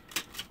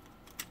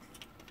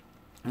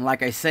 And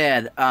like I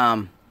said,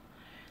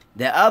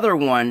 the other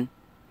one,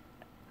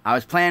 I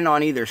was planning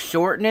on either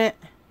shorting it,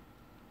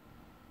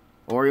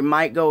 or we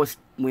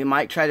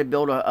might try to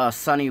build a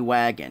sunny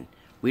wagon.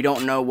 We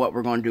don't know what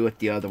we're going to do with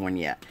the other one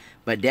yet,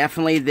 but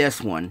definitely this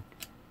one.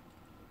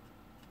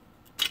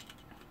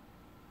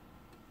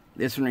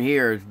 This one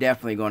here is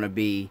definitely going to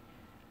be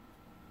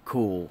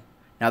cool.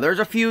 Now there's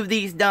a few of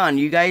these done.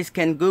 You guys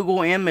can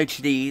Google image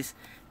these,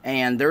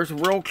 and there's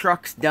real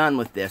trucks done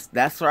with this.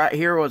 That's right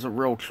here was a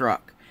real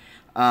truck.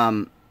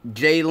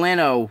 Jay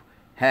Leno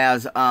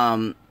has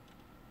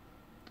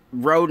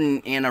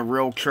rodent in a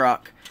real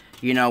truck,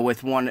 you know,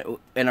 with one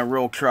in a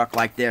real truck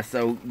like this.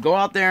 So go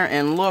out there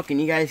and look,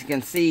 and you guys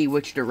can see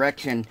which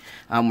direction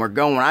we're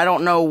going. I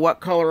don't know what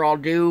color I'll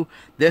do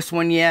this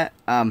one yet,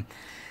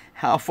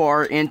 how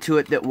far into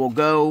it that we'll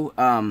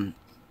go.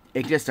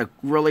 It's just a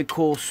really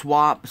cool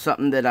swap,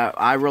 something that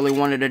I really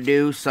wanted to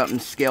do, something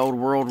Scaled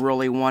World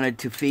really wanted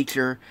to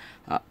feature.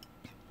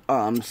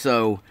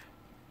 So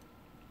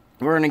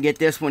we're going to get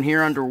this one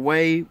here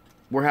underway.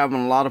 We're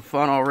having a lot of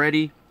fun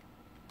already.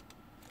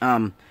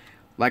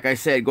 Like I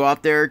said, go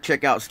out there,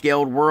 check out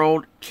Scaled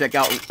World, check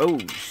out,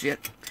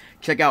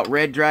 check out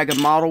Red Dragon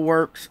Model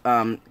Works,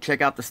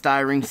 check out the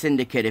Styrene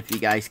Syndicate if you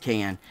guys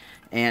can,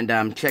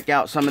 and check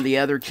out some of the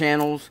other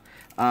channels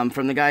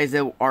from the guys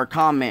that are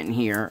commenting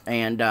here,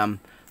 and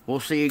we'll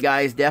see you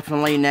guys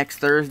definitely next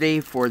Thursday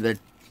for the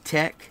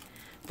Tech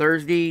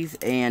Thursdays,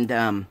 and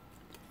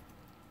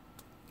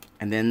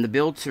then the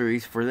build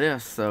series for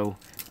this. So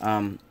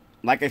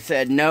like I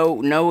said,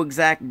 no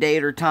exact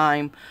date or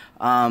time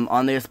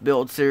on this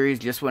build series.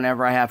 Just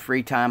whenever I have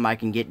free time, I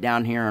can get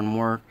down here and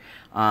work.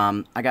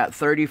 I got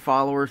 30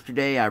 followers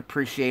today. I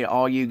appreciate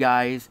all you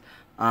guys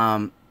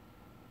that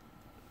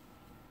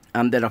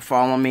are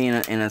following me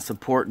and are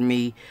supporting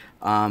me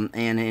and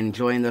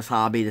enjoying this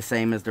hobby the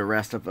same as the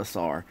rest of us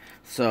are.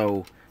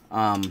 So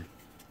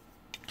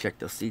check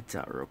the seats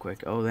out real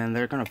quick. Oh, then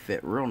they're gonna fit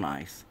real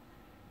nice.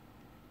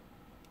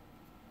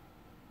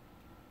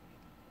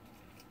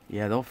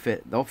 Yeah, they'll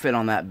fit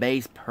on that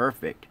base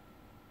perfect.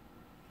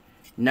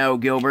 No,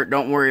 Gilbert,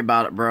 don't worry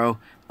about it, bro.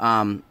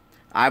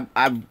 I've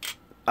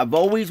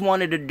always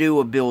wanted to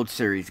do a build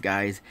series,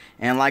 guys.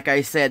 And like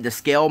I said, the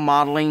Scale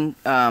Modeling,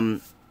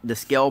 the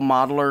Scale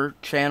Modeler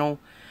channel,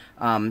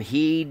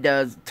 he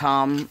does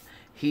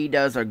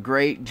a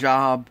great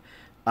job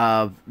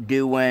of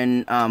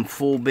doing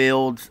full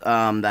builds,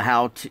 the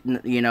how to,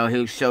 you know,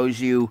 he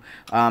shows you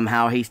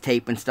how he's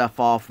taping stuff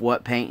off,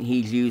 what paint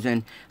he's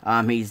using.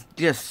 He's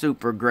just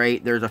super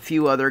great. There's a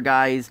few other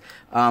guys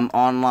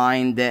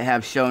online that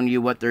have shown you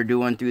what they're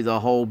doing through the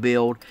whole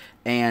build,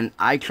 and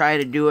I try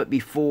to do it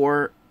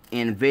before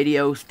in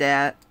video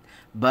stat,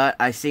 but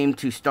I seem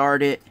to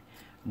start it,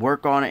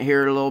 work on it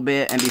here a little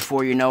bit, and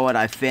before you know it,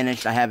 I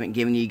finished. I haven't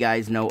given you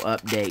guys no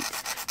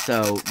updates.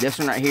 So this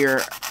one right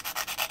here,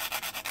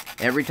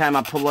 every time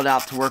I pull it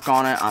out to work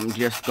on it, I'm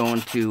just going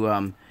to,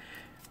 I'm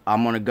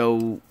going to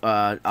go,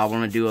 I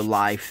want to do a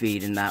live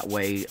feed, and that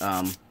way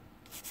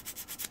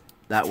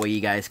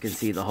you guys can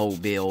see the whole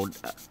build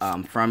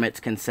from its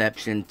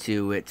conception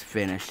to its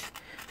finish.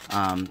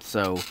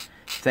 So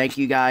thank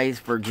you guys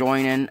for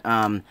joining.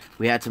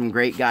 We had some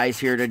great guys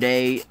here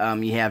today.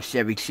 You have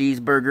Chevy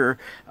Cheeseburger,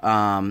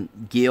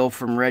 Gil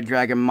from Red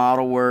Dragon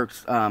Model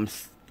Works,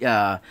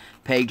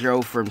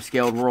 Pedro from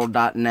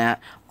ScaledWorld.net.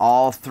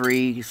 All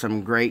three,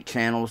 some great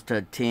channels to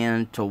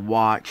attend, to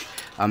watch,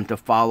 to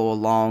follow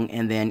along,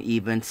 and then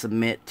even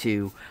submit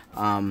to.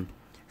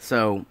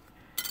 So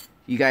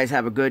you guys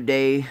have a good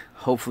day.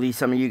 Hopefully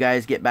some of you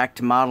guys get back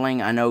to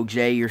modeling. I know,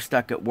 Jay, you're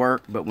stuck at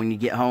work, but when you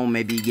get home,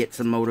 maybe you get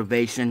some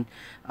motivation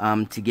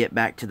to get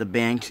back to the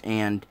bench,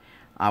 and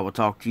I will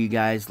talk to you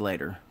guys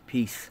later.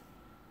 Peace.